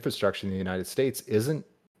infrastructure in the United States isn't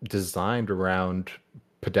designed around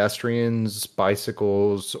pedestrians,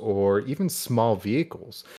 bicycles, or even small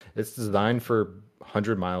vehicles. It's designed for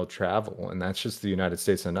 100-mile travel, and that's just the United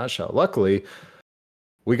States in a nutshell. Luckily,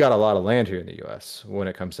 we got a lot of land here in the US when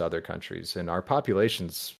it comes to other countries, and our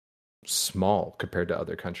population's small compared to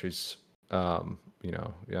other countries.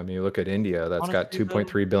 You look at India, that's got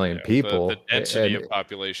 2.3 billion people. The density of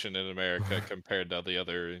population in America compared to the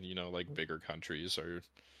other, like bigger countries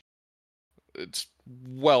it's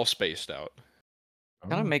well spaced out.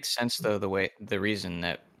 Kind of makes sense though the reason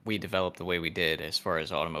that we developed the way we did as far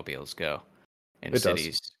as automobiles go in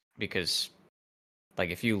cities, because like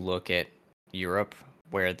if you look at Europe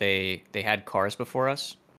where they had cars before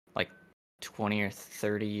us, like 20 or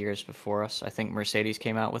 30 years before us, I think Mercedes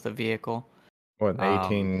came out with a vehicle. What,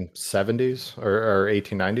 1870s or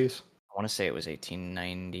 1890s? I want to say it was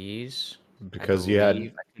 1890s. Because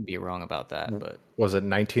I could be wrong about that, but was it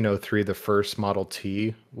 1903 the first Model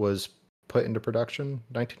T was put into production?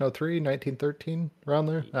 1903, 1913, around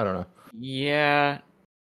there? I don't know. Yeah,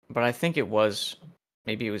 but I think it was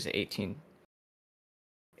 18.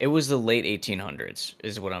 It was the late 1800s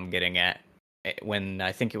is what I'm getting at. When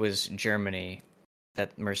I think it was Germany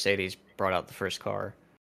that Mercedes brought out the first car.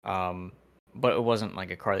 But it wasn't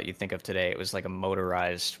like a car that you think of today. It was like a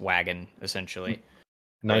motorized wagon, essentially.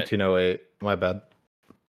 1908. My bad.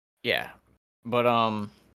 Yeah. But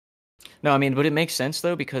no, I mean, but it makes sense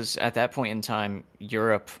though, because at that point in time,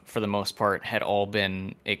 Europe, for the most part, had all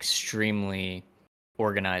been extremely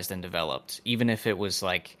organized and developed. Even if it was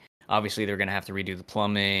like, obviously they're gonna have to redo the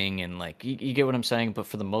plumbing and like, you get what I'm saying. But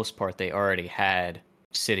for the most part, they already had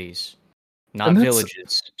cities, not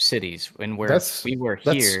villages, cities. And where we were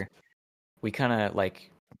here, we kind of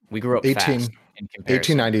like we grew up fast.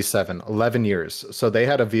 1897, 11 years. So they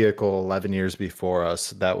had a vehicle 11 years before us.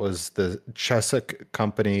 That was the Czech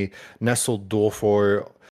company Nesseldorfer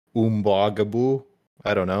Umbagabu,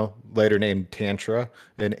 I don't know, later named Tantra,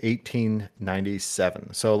 in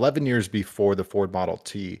 1897. So 11 years before the Ford Model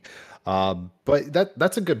T. But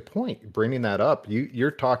that's a good point, bringing that up. You're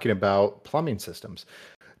talking about plumbing systems.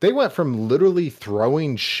 They went from literally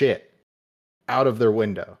throwing shit out of their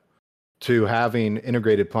window to having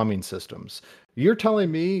integrated plumbing systems. You're telling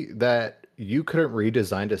me that you couldn't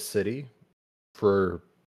redesign a city for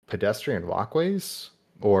pedestrian walkways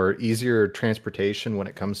or easier transportation when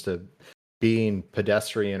it comes to being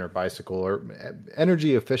pedestrian or bicycle or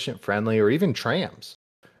energy efficient friendly or even trams,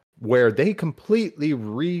 where they completely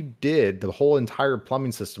redid the whole entire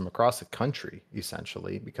plumbing system across the country,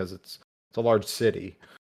 essentially, because it's a large city.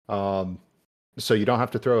 So you don't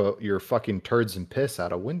have to throw your fucking turds and piss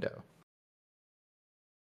out a window.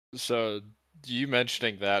 So you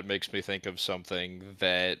mentioning that makes me think of something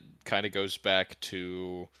that kind of goes back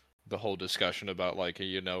to the whole discussion about like,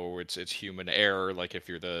 it's human error, like if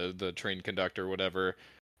you're the train conductor or whatever.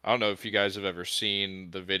 I don't know if you guys have ever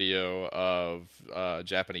seen the video of a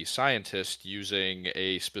Japanese scientist using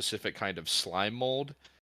a specific kind of slime mold.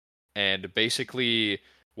 And basically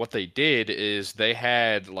what they did is they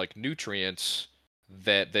had like nutrients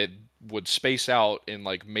that would space out in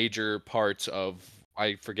like major parts of,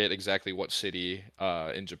 I forget exactly what city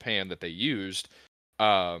in Japan that they used,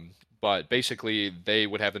 but basically they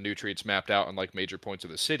would have the nutrients mapped out in like major points of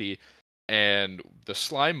the city, and the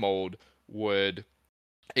slime mold would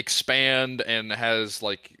expand and has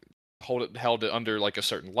like held it under like a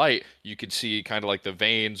certain light. You could see kind of like the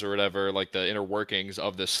veins or whatever, like the inner workings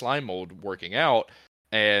of this slime mold working out,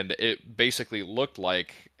 and it basically looked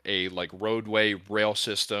like a like roadway rail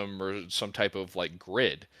system or some type of like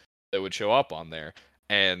grid that would show up on there.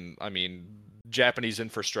 And I mean, Japanese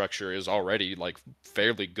infrastructure is already like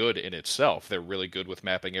fairly good in itself. They're really good with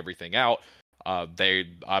mapping everything out. They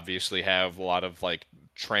obviously have a lot of like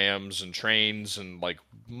trams and trains and like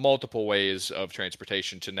multiple ways of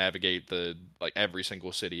transportation to navigate the like every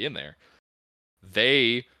single city in there.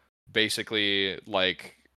 They basically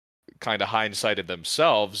like kind of hindsighted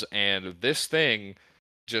themselves, and this thing,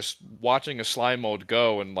 just watching a slime mold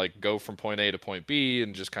go and like go from point A to point B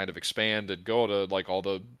and just kind of expand and go to like all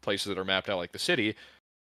the places that are mapped out like the city,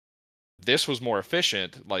 this was more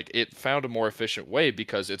efficient. Like, it found a more efficient way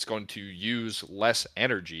because it's going to use less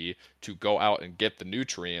energy to go out and get the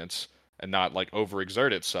nutrients and not like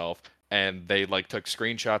overexert itself. And they like took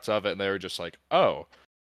screenshots of it and they were just like, oh,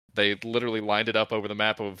 they literally lined it up over the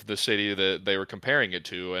map of the city that they were comparing it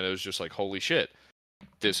to, and it was just like, holy shit,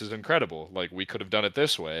 this is incredible. Like, we could have done it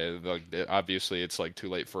this way. Like, obviously it's like too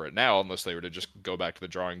late for it now unless they were to just go back to the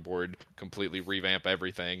drawing board, completely revamp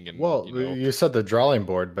everything. And Well, you said the drawing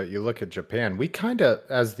board, but you look at Japan. We kind of,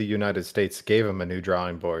 as the United States, gave them a new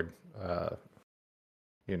drawing board. Okay,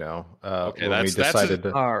 when we decided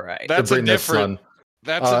to All right. That's bring a this different. sun.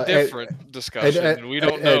 That's a different discussion. We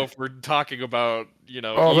don't know if we're talking about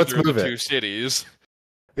let's either of move the it. two cities.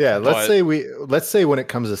 Yeah, But- let's say when it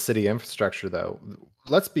comes to city infrastructure, though,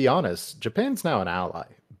 let's be honest, Japan's now an ally.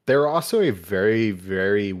 They're also a very,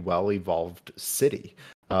 very well evolved city.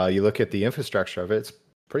 You look at the infrastructure of it; it's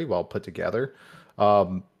pretty well put together.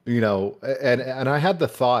 And I had the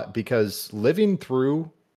thought, because living through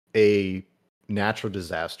a natural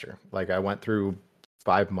disaster, like I went through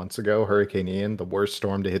 5 months ago, Hurricane Ian, the worst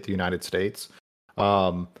storm to hit the United States.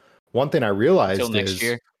 One thing I realized Until next is,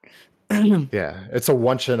 year. yeah, it's a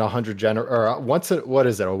once in a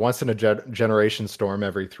generation storm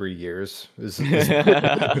every 3 years is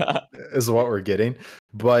what we're getting.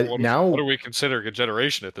 But What now are we considering a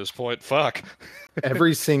generation at this point? Fuck.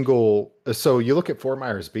 so you look at Fort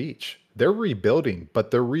Myers Beach, they're rebuilding,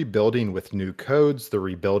 but they're rebuilding with new codes, they're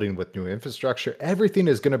rebuilding with new infrastructure. Everything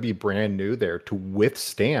is going to be brand new there to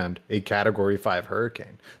withstand a Category 5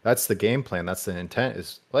 hurricane. That's the game plan. That's the intent,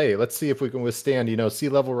 is, hey, let's see if we can withstand, sea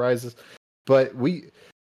level rises. But we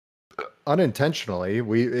unintentionally,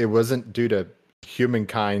 it wasn't due to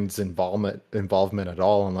humankind's involvement at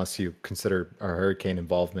all, unless you consider our hurricane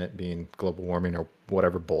involvement being global warming or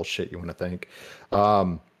whatever bullshit you want to think.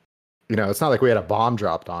 It's not like we had a bomb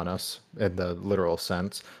dropped on us in the literal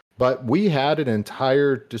sense, but we had an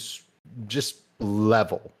entire just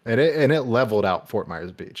level, and it leveled out Fort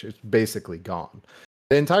Myers Beach. It's basically gone.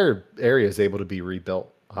 The entire area is able to be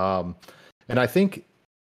rebuilt. And I think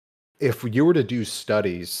if you were to do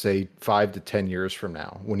studies, say 5 to 10 years from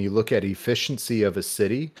now, when you look at efficiency of a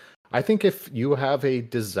city, I think if you have a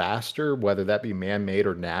disaster, whether that be man-made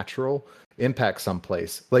or natural, impact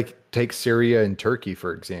someplace, like take Syria and Turkey,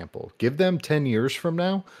 for example, give them 10 years from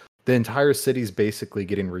now, the entire city's basically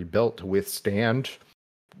getting rebuilt to withstand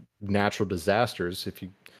natural disasters. If you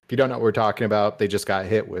don't know what we're talking about, they just got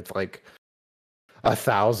hit with like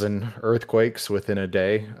 1,000 earthquakes within a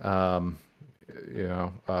day. Some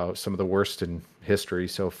of the worst in history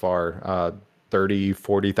so far.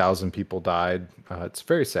 40,000 people died. It's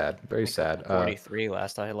very sad, very sad. 43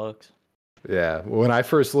 last I looked. Yeah, when I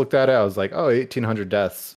first looked at it, I was like, 1,800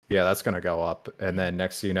 deaths. Yeah, that's going to go up. And then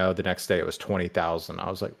the next day it was 20,000. I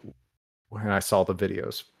was like, when I saw the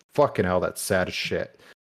videos, fucking hell, that's sad as shit.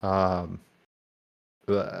 I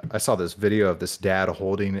saw this video of this dad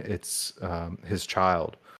holding his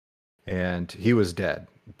child, and he was dead,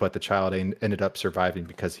 but the child ended up surviving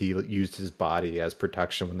because he used his body as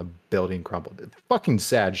protection when the building crumbled. It's fucking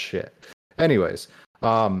sad shit. Anyways,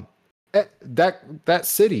 that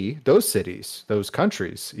city, those cities, those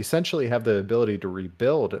countries essentially have the ability to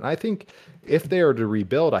rebuild. And I think if they are to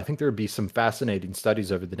rebuild, I think there would be some fascinating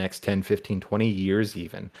studies over the next 10, 15, 20 years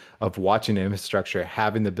even of watching infrastructure,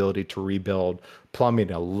 having the ability to rebuild plumbing,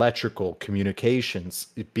 electrical, communications,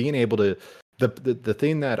 being able to, the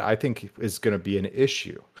thing that I think is going to be an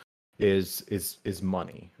issue is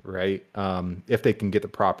money, right? If they can get the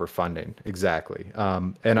proper funding. Exactly.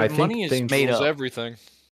 And I think money is made up. Everything.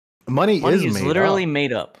 Money is literally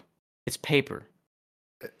made up. It's paper.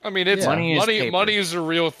 I mean, it's Money is paper. money is a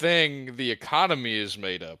real thing. The economy is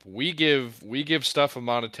made up. We give stuff a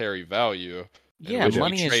monetary value. Yeah,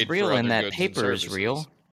 money is real, and that paper is real.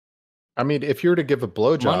 I mean, if you were to give a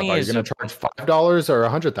blowjob, are you going to charge $5 or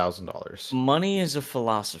 $100,000? Money is a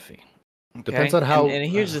philosophy. Okay? Depends on how. And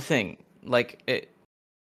here's the thing: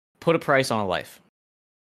 put a price on a life.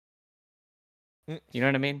 You know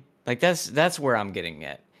what I mean? Like that's where I'm getting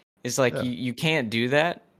at. It's like you can't do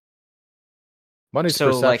that. Money's so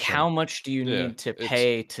perception. like, how much do you need to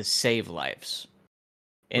pay to save lives?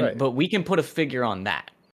 And but we can put a figure on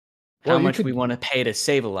that. How much we want to pay to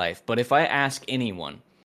save a life. But if I ask anyone,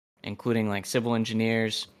 including like civil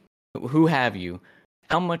engineers, who have you,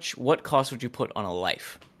 what cost would you put on a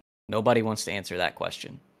life? Nobody wants to answer that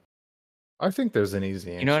question. I think there's an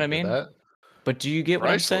easy answer. You know what I mean? That. But do you get what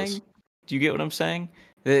I'm saying? Do you get what I'm saying?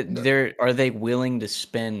 That are they willing to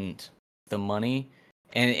spend the money?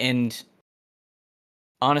 And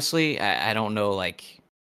honestly, I don't know. Like,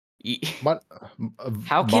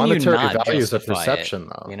 how can monetary you not value is a justify perception, it,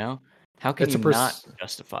 though. You know, How can It's you a not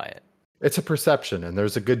justify it? It's a perception, and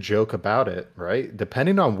there's a good joke about it, right?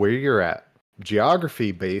 Depending on where you're at,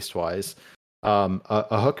 geography based wise,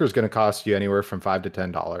 a hooker is going to cost you anywhere from $5 to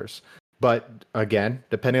 $10. But again,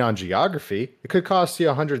 depending on geography, it could cost you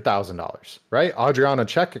 $100,000, right? Adriana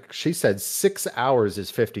Chekik, she said 6 hours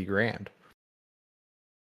is 50 grand.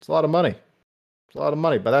 It's a lot of money. It's a lot of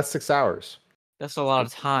money, but that's 6 hours. That's a lot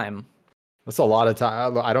of time. That's a lot of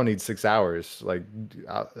time. I don't need 6 hours. Like,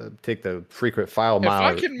 I'll take the frequent file If mile.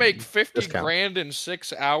 I can make 50 discount. grand in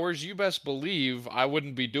 6 hours, you best believe I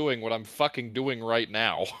wouldn't be doing what I'm fucking doing right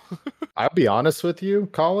now. I'll be honest with you,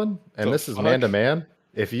 Colin, and The this is fuck? man to man.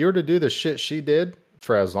 If you were to do the shit she did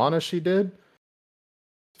for as long as she did,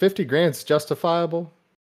 50 grand's justifiable.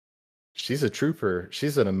 She's a trooper.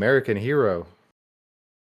 She's an American hero.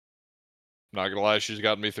 Not gonna lie, she's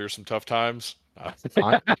gotten me through some tough times.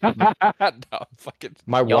 I- No, fucking.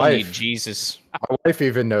 my Y'all need wife, Jesus. my wife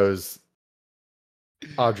even knows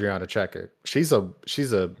Adriana Chekik. She's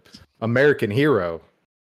a American hero.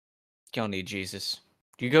 Y'all need Jesus.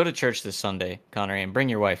 You go to church this Sunday, Connor, and bring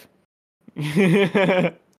your wife.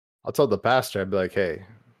 I'll tell the pastor. I'd be like, "Hey,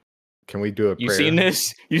 can we do a You prayer? seen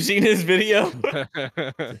this? You seen this video?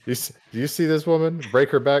 Do you see this woman break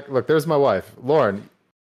her back? Look, there's my wife, Lauren.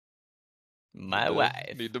 My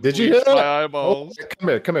wife. Need to Did you bleach hear my that? eyeballs. Oh, come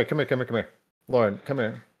here. Lauren, come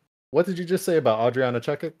here. What did you just say about Adriana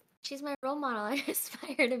Chekik? She's my role model. I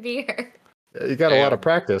aspire to be her. You got a lot of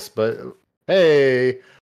practice, but hey,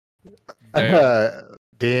 Damn.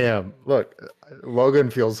 damn. Look, Logan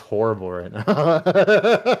feels horrible right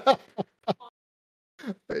now.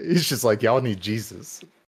 He's just like, y'all need Jesus.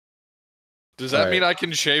 Does that Alright. mean I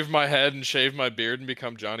can shave my head and shave my beard and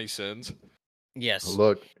become Johnny Sins? Yes.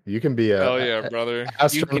 Look, you can be a Hell yeah, brother. You can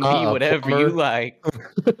astronaut, be a whatever plumber. you like.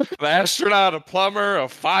 An astronaut, a plumber, a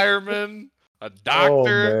fireman, a Oh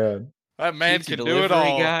doctor. man, That man Pizza can do it delivery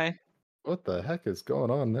all. Guy. what the heck is going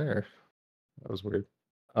on there? That was weird.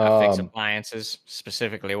 I fix appliances,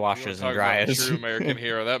 specifically You wanna washers talk and about a dryers. True American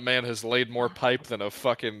hero. That man has laid more pipe than a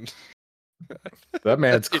fucking. That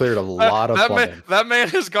man's cleared a lot of plumbing. that man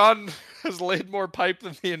has laid more pipe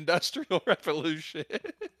than the Industrial Revolution.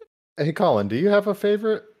 Hey, Colin, do you have a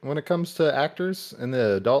favorite when it comes to actors in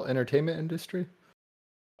the adult entertainment industry?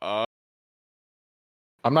 Uh,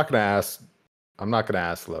 I'm not gonna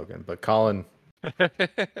ask Logan, but Colin,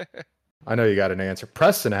 I know you got an answer.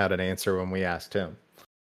 Preston had an answer when we asked him.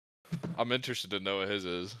 I'm interested to know what his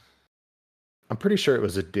is. I'm pretty sure it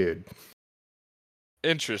was a dude.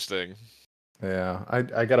 Interesting. Yeah,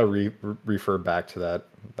 I gotta refer back to that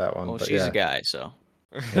one. Well, but she's yeah. a guy, so.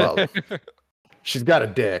 Well, she's got a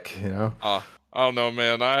dick, you know. I don't know,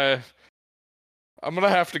 man. I'm gonna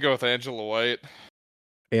have to go with Angela White.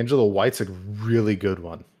 Angela White's a really good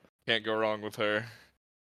one. Can't go wrong with her.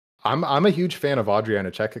 I'm a huge fan of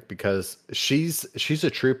Adriana Chekik because she's a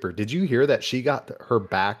trooper. Did you hear that she got her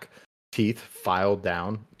back teeth filed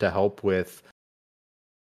down to help with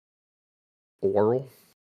oral?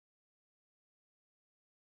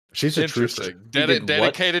 She's a trooper. Interesting. did what?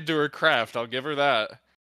 Dedicated to her craft. I'll give her that.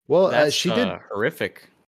 Well, That's she did. horrific.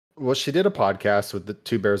 Well, she did a podcast with the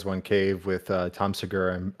Two Bears One Cave with Tom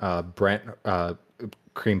Segura and Brent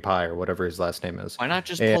Cream Pie or whatever his last name is. Why not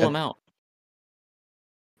just pull And- him out?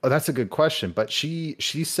 Oh, that's a good question. But she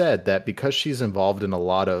said that because she's involved in a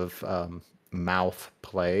lot of mouth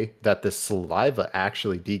play, that the saliva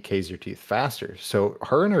actually decays your teeth faster. So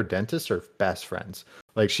her and her dentist are best friends.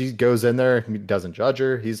 Like she goes in there, he doesn't judge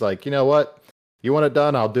her. He's like, you know what? You want it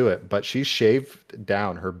done? I'll do it. But she shaved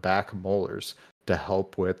down her back molars to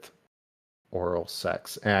help with oral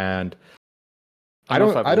sex. And I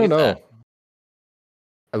don't believe know. that.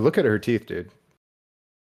 I look at her teeth, dude.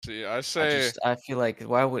 See, I say, I feel like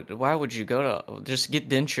why would you go to just get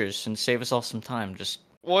dentures and save us all some time? Just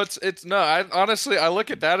well, it's no. I honestly, I look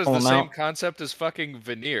at that as Pull the 'em same out. concept as fucking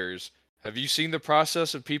veneers. Have you seen the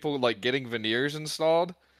process of people like getting veneers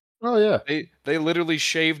installed? Oh yeah. They literally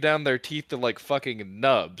shave down their teeth to like fucking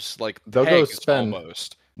nubs, like They'll go pegs spend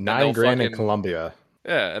almost. $9 grand in fucking- Colombia.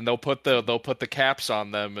 Yeah, and they'll put the caps on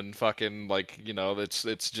them and fucking like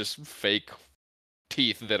it's just fake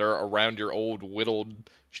teeth that are around your old whittled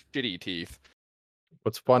shitty teeth.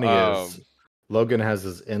 What's funny is Um, Logan has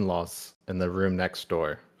his in-laws in the room next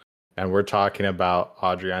door, and we're talking about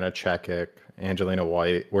Adriana Chekik, Angelina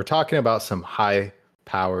White. We're talking about some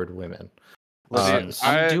high-powered women. listen. See,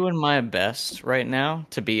 I'm I- doing my best right now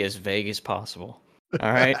to be as vague as possible.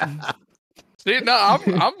 All right. See, no,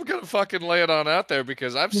 I'm gonna fucking lay it on out there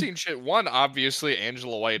because I've seen shit. One, obviously,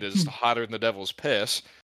 Angela White is hotter than the devil's piss.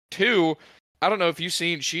 Two, I don't know if you've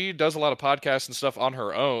seen, she does a lot of podcasts and stuff on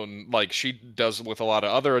her own. Like she does with a lot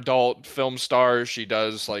of other adult film stars. She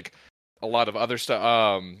does like a lot of other stuff.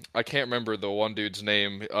 I can't remember the one dude's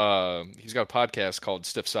name. He's got a podcast called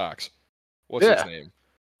Stiff Socks. What's his Yeah. name?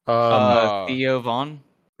 Theo Vaughn.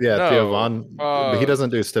 Yeah, No, Theo Vaughn. But he doesn't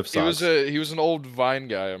do Stiff Socks. He was an old Vine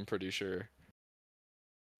guy, I'm pretty sure.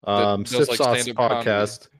 That Stiff does, like, Socks stand-up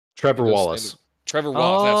podcast. Trevor Does Wallace. stand-up- Trevor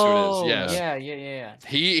Wallace, that's who it is. Yes. Yeah.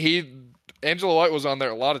 He Angela White was on there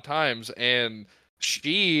a lot of times, and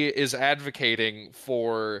she is advocating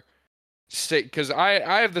for, because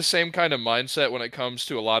I have the same kind of mindset when it comes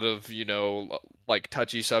to a lot of, you know, like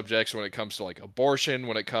touchy subjects, when it comes to like abortion,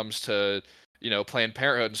 when it comes to, you know, Planned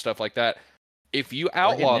Parenthood and stuff like that. If you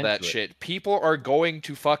outlaw that shit, people are going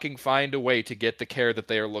to fucking find a way to get the care that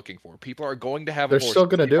they are looking for. People are going to have They're abortions. still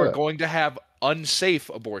going to do People it. are going to have unsafe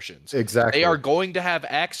abortions. Exactly. They are going to have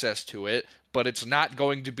access to it, but it's not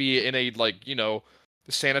going to be in a, like, you know,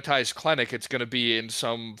 sanitized clinic. It's going to be in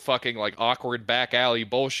some fucking, like, awkward back alley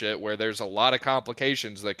bullshit where there's a lot of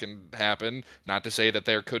complications that can happen. Not to say that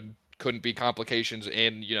there couldn't be complications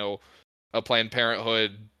in, you know, a Planned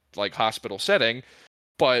Parenthood, like, hospital setting,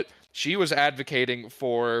 but she was advocating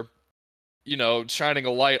for, you know, shining a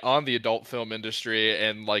light on the adult film industry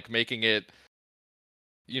and, like, making it,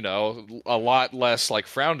 you know, a lot less, like,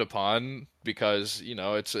 frowned upon, because, you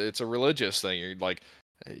know, it's a religious thing. You're like,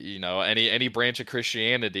 you know, any branch of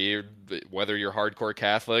Christianity, whether you're hardcore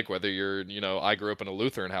Catholic, whether you're, you know, I grew up in a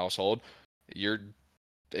Lutheran household, you're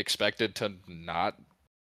expected to not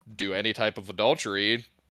do any type of adultery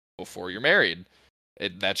before you're married.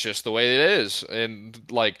 That's just the way it is. And,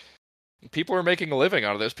 like, people are making a living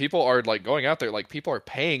out of this. People are, like, going out there, like, people are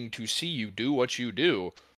paying to see you do what you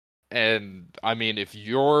do. And, I mean, if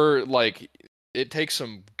you're, like, it takes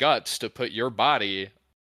some guts to put your body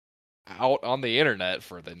out on the internet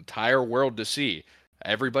for the entire world to see.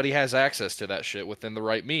 Everybody has access to that shit within the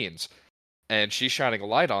right means. And she's shining a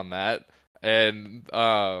light on that. And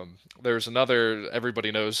there's another,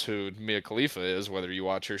 everybody knows who Mia Khalifa is, whether you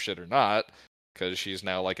watch her shit or not, because she's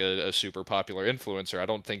now like a super popular influencer. I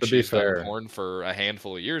don't think she's done porn for a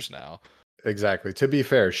handful of years now. Exactly. To be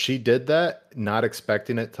fair, she did that not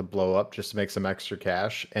expecting it to blow up just to make some extra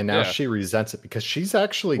cash. And now she resents it because she's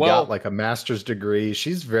actually got like a master's degree.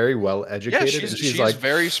 She's very well educated. Yeah, she's like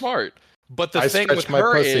very smart. But the thing with my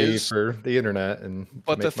her pussy is for the internet, and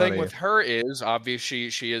but the thing with her is, obviously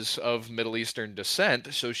she is of Middle Eastern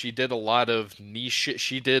descent, so she did a lot of niche shit.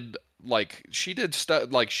 She did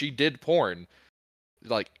stuff, like she did porn,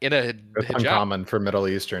 like in a it's hijab. uncommon for Middle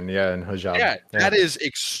Eastern, and hijab. Yeah, that is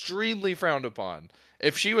extremely frowned upon.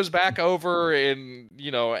 If she was back over in,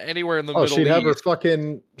 you know, anywhere in the Middle East, she'd have her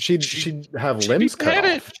fucking, she'd have limbs cut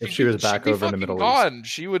off if she was back over in the Middle East.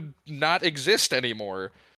 She would not exist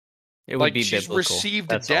anymore. It would be she's biblical. received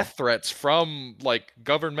death threats from, like,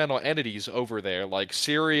 governmental entities over there, like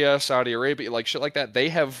Syria, Saudi Arabia, like shit like that. They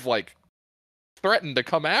have, like, threatened to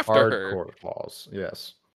come after her. Hardcore laws,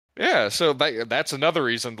 yes. Yeah, so that's another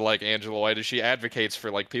reason to like Angela White, is she advocates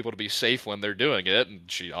for, like, people to be safe when they're doing it, and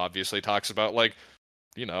she obviously talks about, like,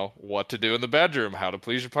 you know, what to do in the bedroom, how to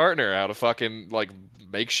please your partner, how to fucking, like,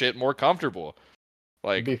 make shit more comfortable.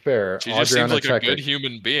 Like, to be fair, she just seems like a good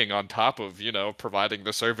human being on top of, you know, providing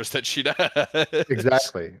the service that she does.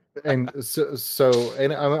 Exactly. And so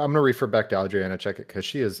and I'm going to refer back to Adriana Chekik because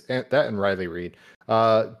she is, that and Riley Reid,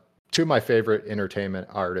 two of my favorite entertainment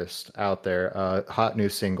artists out there, hot new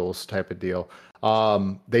singles type of deal.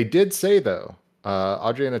 They did say, though,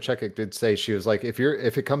 Adriana Chekik did say, she was like, if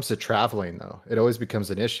it comes to traveling, though, it always becomes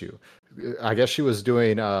an issue. I guess she was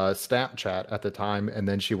doing Snapchat at the time, and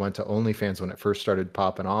then she went to OnlyFans when it first started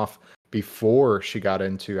popping off, before she got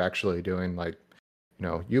into actually doing, like, you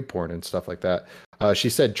know, YouPorn and stuff like that. She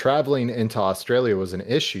said traveling into Australia was an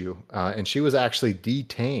issue, and she was actually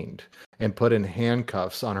detained and put in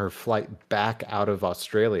handcuffs on her flight back out of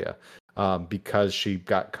Australia, because she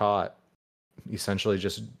got caught essentially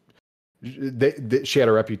just she had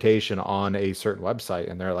a reputation on a certain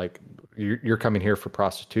website, and they're like, you're coming here for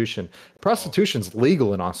prostitution. Prostitution's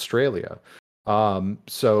legal in Australia.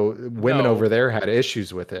 So women over there had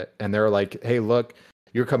issues with it, and they're like, hey, look,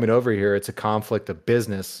 you're coming over here, it's a conflict of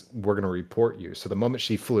business, we're going to report you. So the moment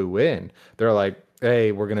she flew in, they're like,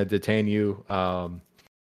 hey, we're going to detain you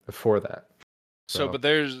for that. So, but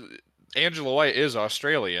there's, Angela White is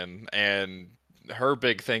Australian, and her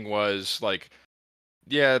big thing was, like,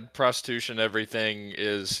 yeah, prostitution, everything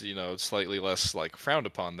is, you know, slightly less, like, frowned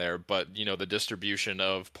upon there, but, you know, the distribution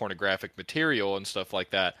of pornographic material and stuff like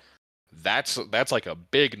that, that's like a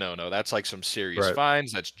big no-no. That's like some serious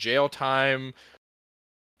fines, that's jail time.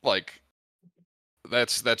 Like,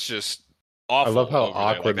 that's just awful. I love how over there.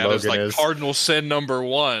 awkward that is Logan is. cardinal sin number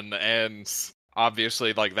one, and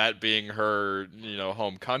obviously that being her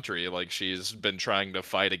home country, she's been trying to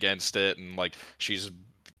fight against it, and she's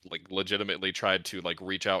legitimately tried to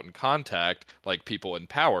reach out and contact people in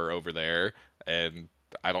power over there, and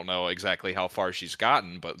I don't know exactly how far she's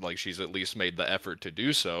gotten, but she's at least made the effort to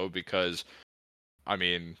do so, because I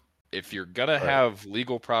mean, if you're gonna have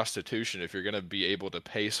legal prostitution, if you're gonna be able to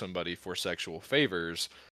pay somebody for sexual favors,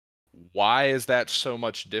 why is that so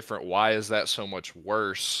much different? Why is that so much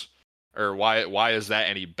worse? Or why is that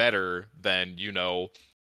any better than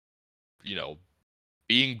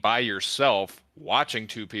being by yourself, watching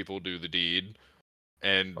two people do the deed,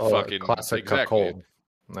 and fucking classic exactly. cuckold.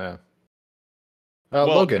 Yeah.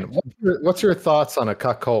 Logan, what's your thoughts on a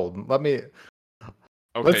cuckold? Let me.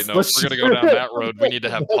 Okay, if we're gonna go down that road, we need to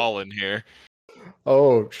have Paul in here.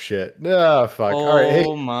 Oh shit! Yeah, fuck. Oh all right,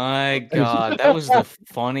 hey. My god, that was the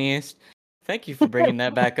funniest. Thank you for bringing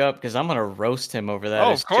that back up, because I'm gonna roast him over that.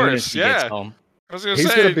 Of course, soon as he gets home. I was gonna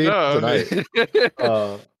He's say gonna be tonight.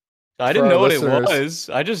 I didn't know what it was.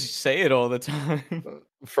 I just say it all the time.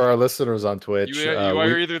 For our listeners on Twitch, you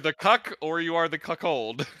are either the cuck or you are the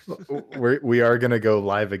cuckold. we are gonna go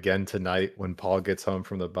live again tonight when Paul gets home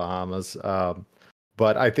from the Bahamas.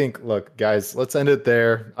 But I think, look, guys, let's end it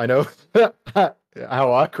there. I know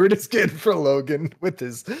how awkward it's getting for Logan with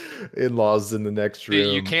his in-laws in the next room.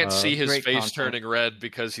 You can't see his face content. turning red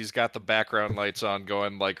because he's got the background lights on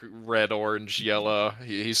going red, orange, yellow.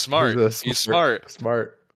 He's smart. He's smart.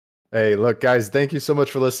 Smart. Hey, look, guys, thank you so much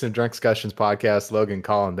for listening to Drunk Discussions Podcast. Logan,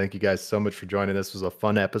 Colin, thank you guys so much for joining. This was a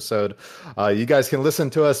fun episode. You guys can listen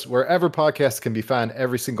to us wherever podcasts can be found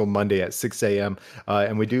every single Monday at 6 a.m.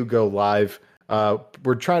 And we do go live.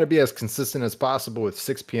 We're trying to be as consistent as possible with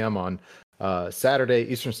 6 p.m. on Saturday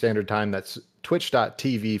Eastern Standard Time. That's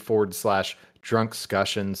twitch.tv/Drunk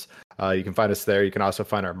Discussions. You can find us there. You can also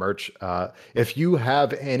find our merch. If you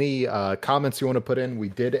have any comments you want to put in, we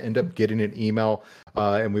did end up getting an email,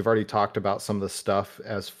 and we've already talked about some of the stuff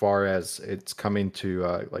as far as it's coming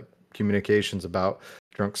to communications about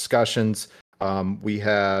Drunk Discussions. We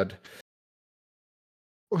had,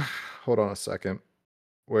 hold on a second.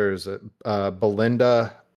 Where is it?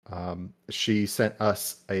 Belinda. She sent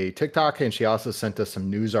us a TikTok, and she also sent us some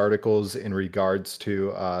news articles in regards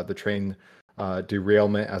to the train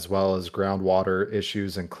derailment, as well as groundwater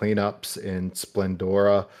issues and cleanups in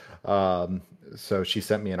Splendora. So she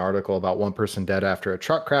sent me an article about one person dead after a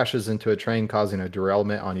truck crashes into a train, causing a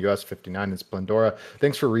derailment on US 59 in Splendora.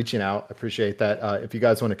 Thanks for reaching out. Appreciate that. If you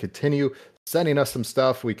guys want to continue sending us some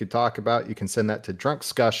stuff we could talk about, you can send that to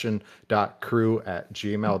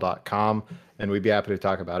drunkdiscussion.crew@gmail.com, and we'd be happy to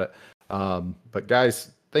talk about it. But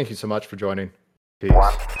guys, thank you so much for joining. Peace.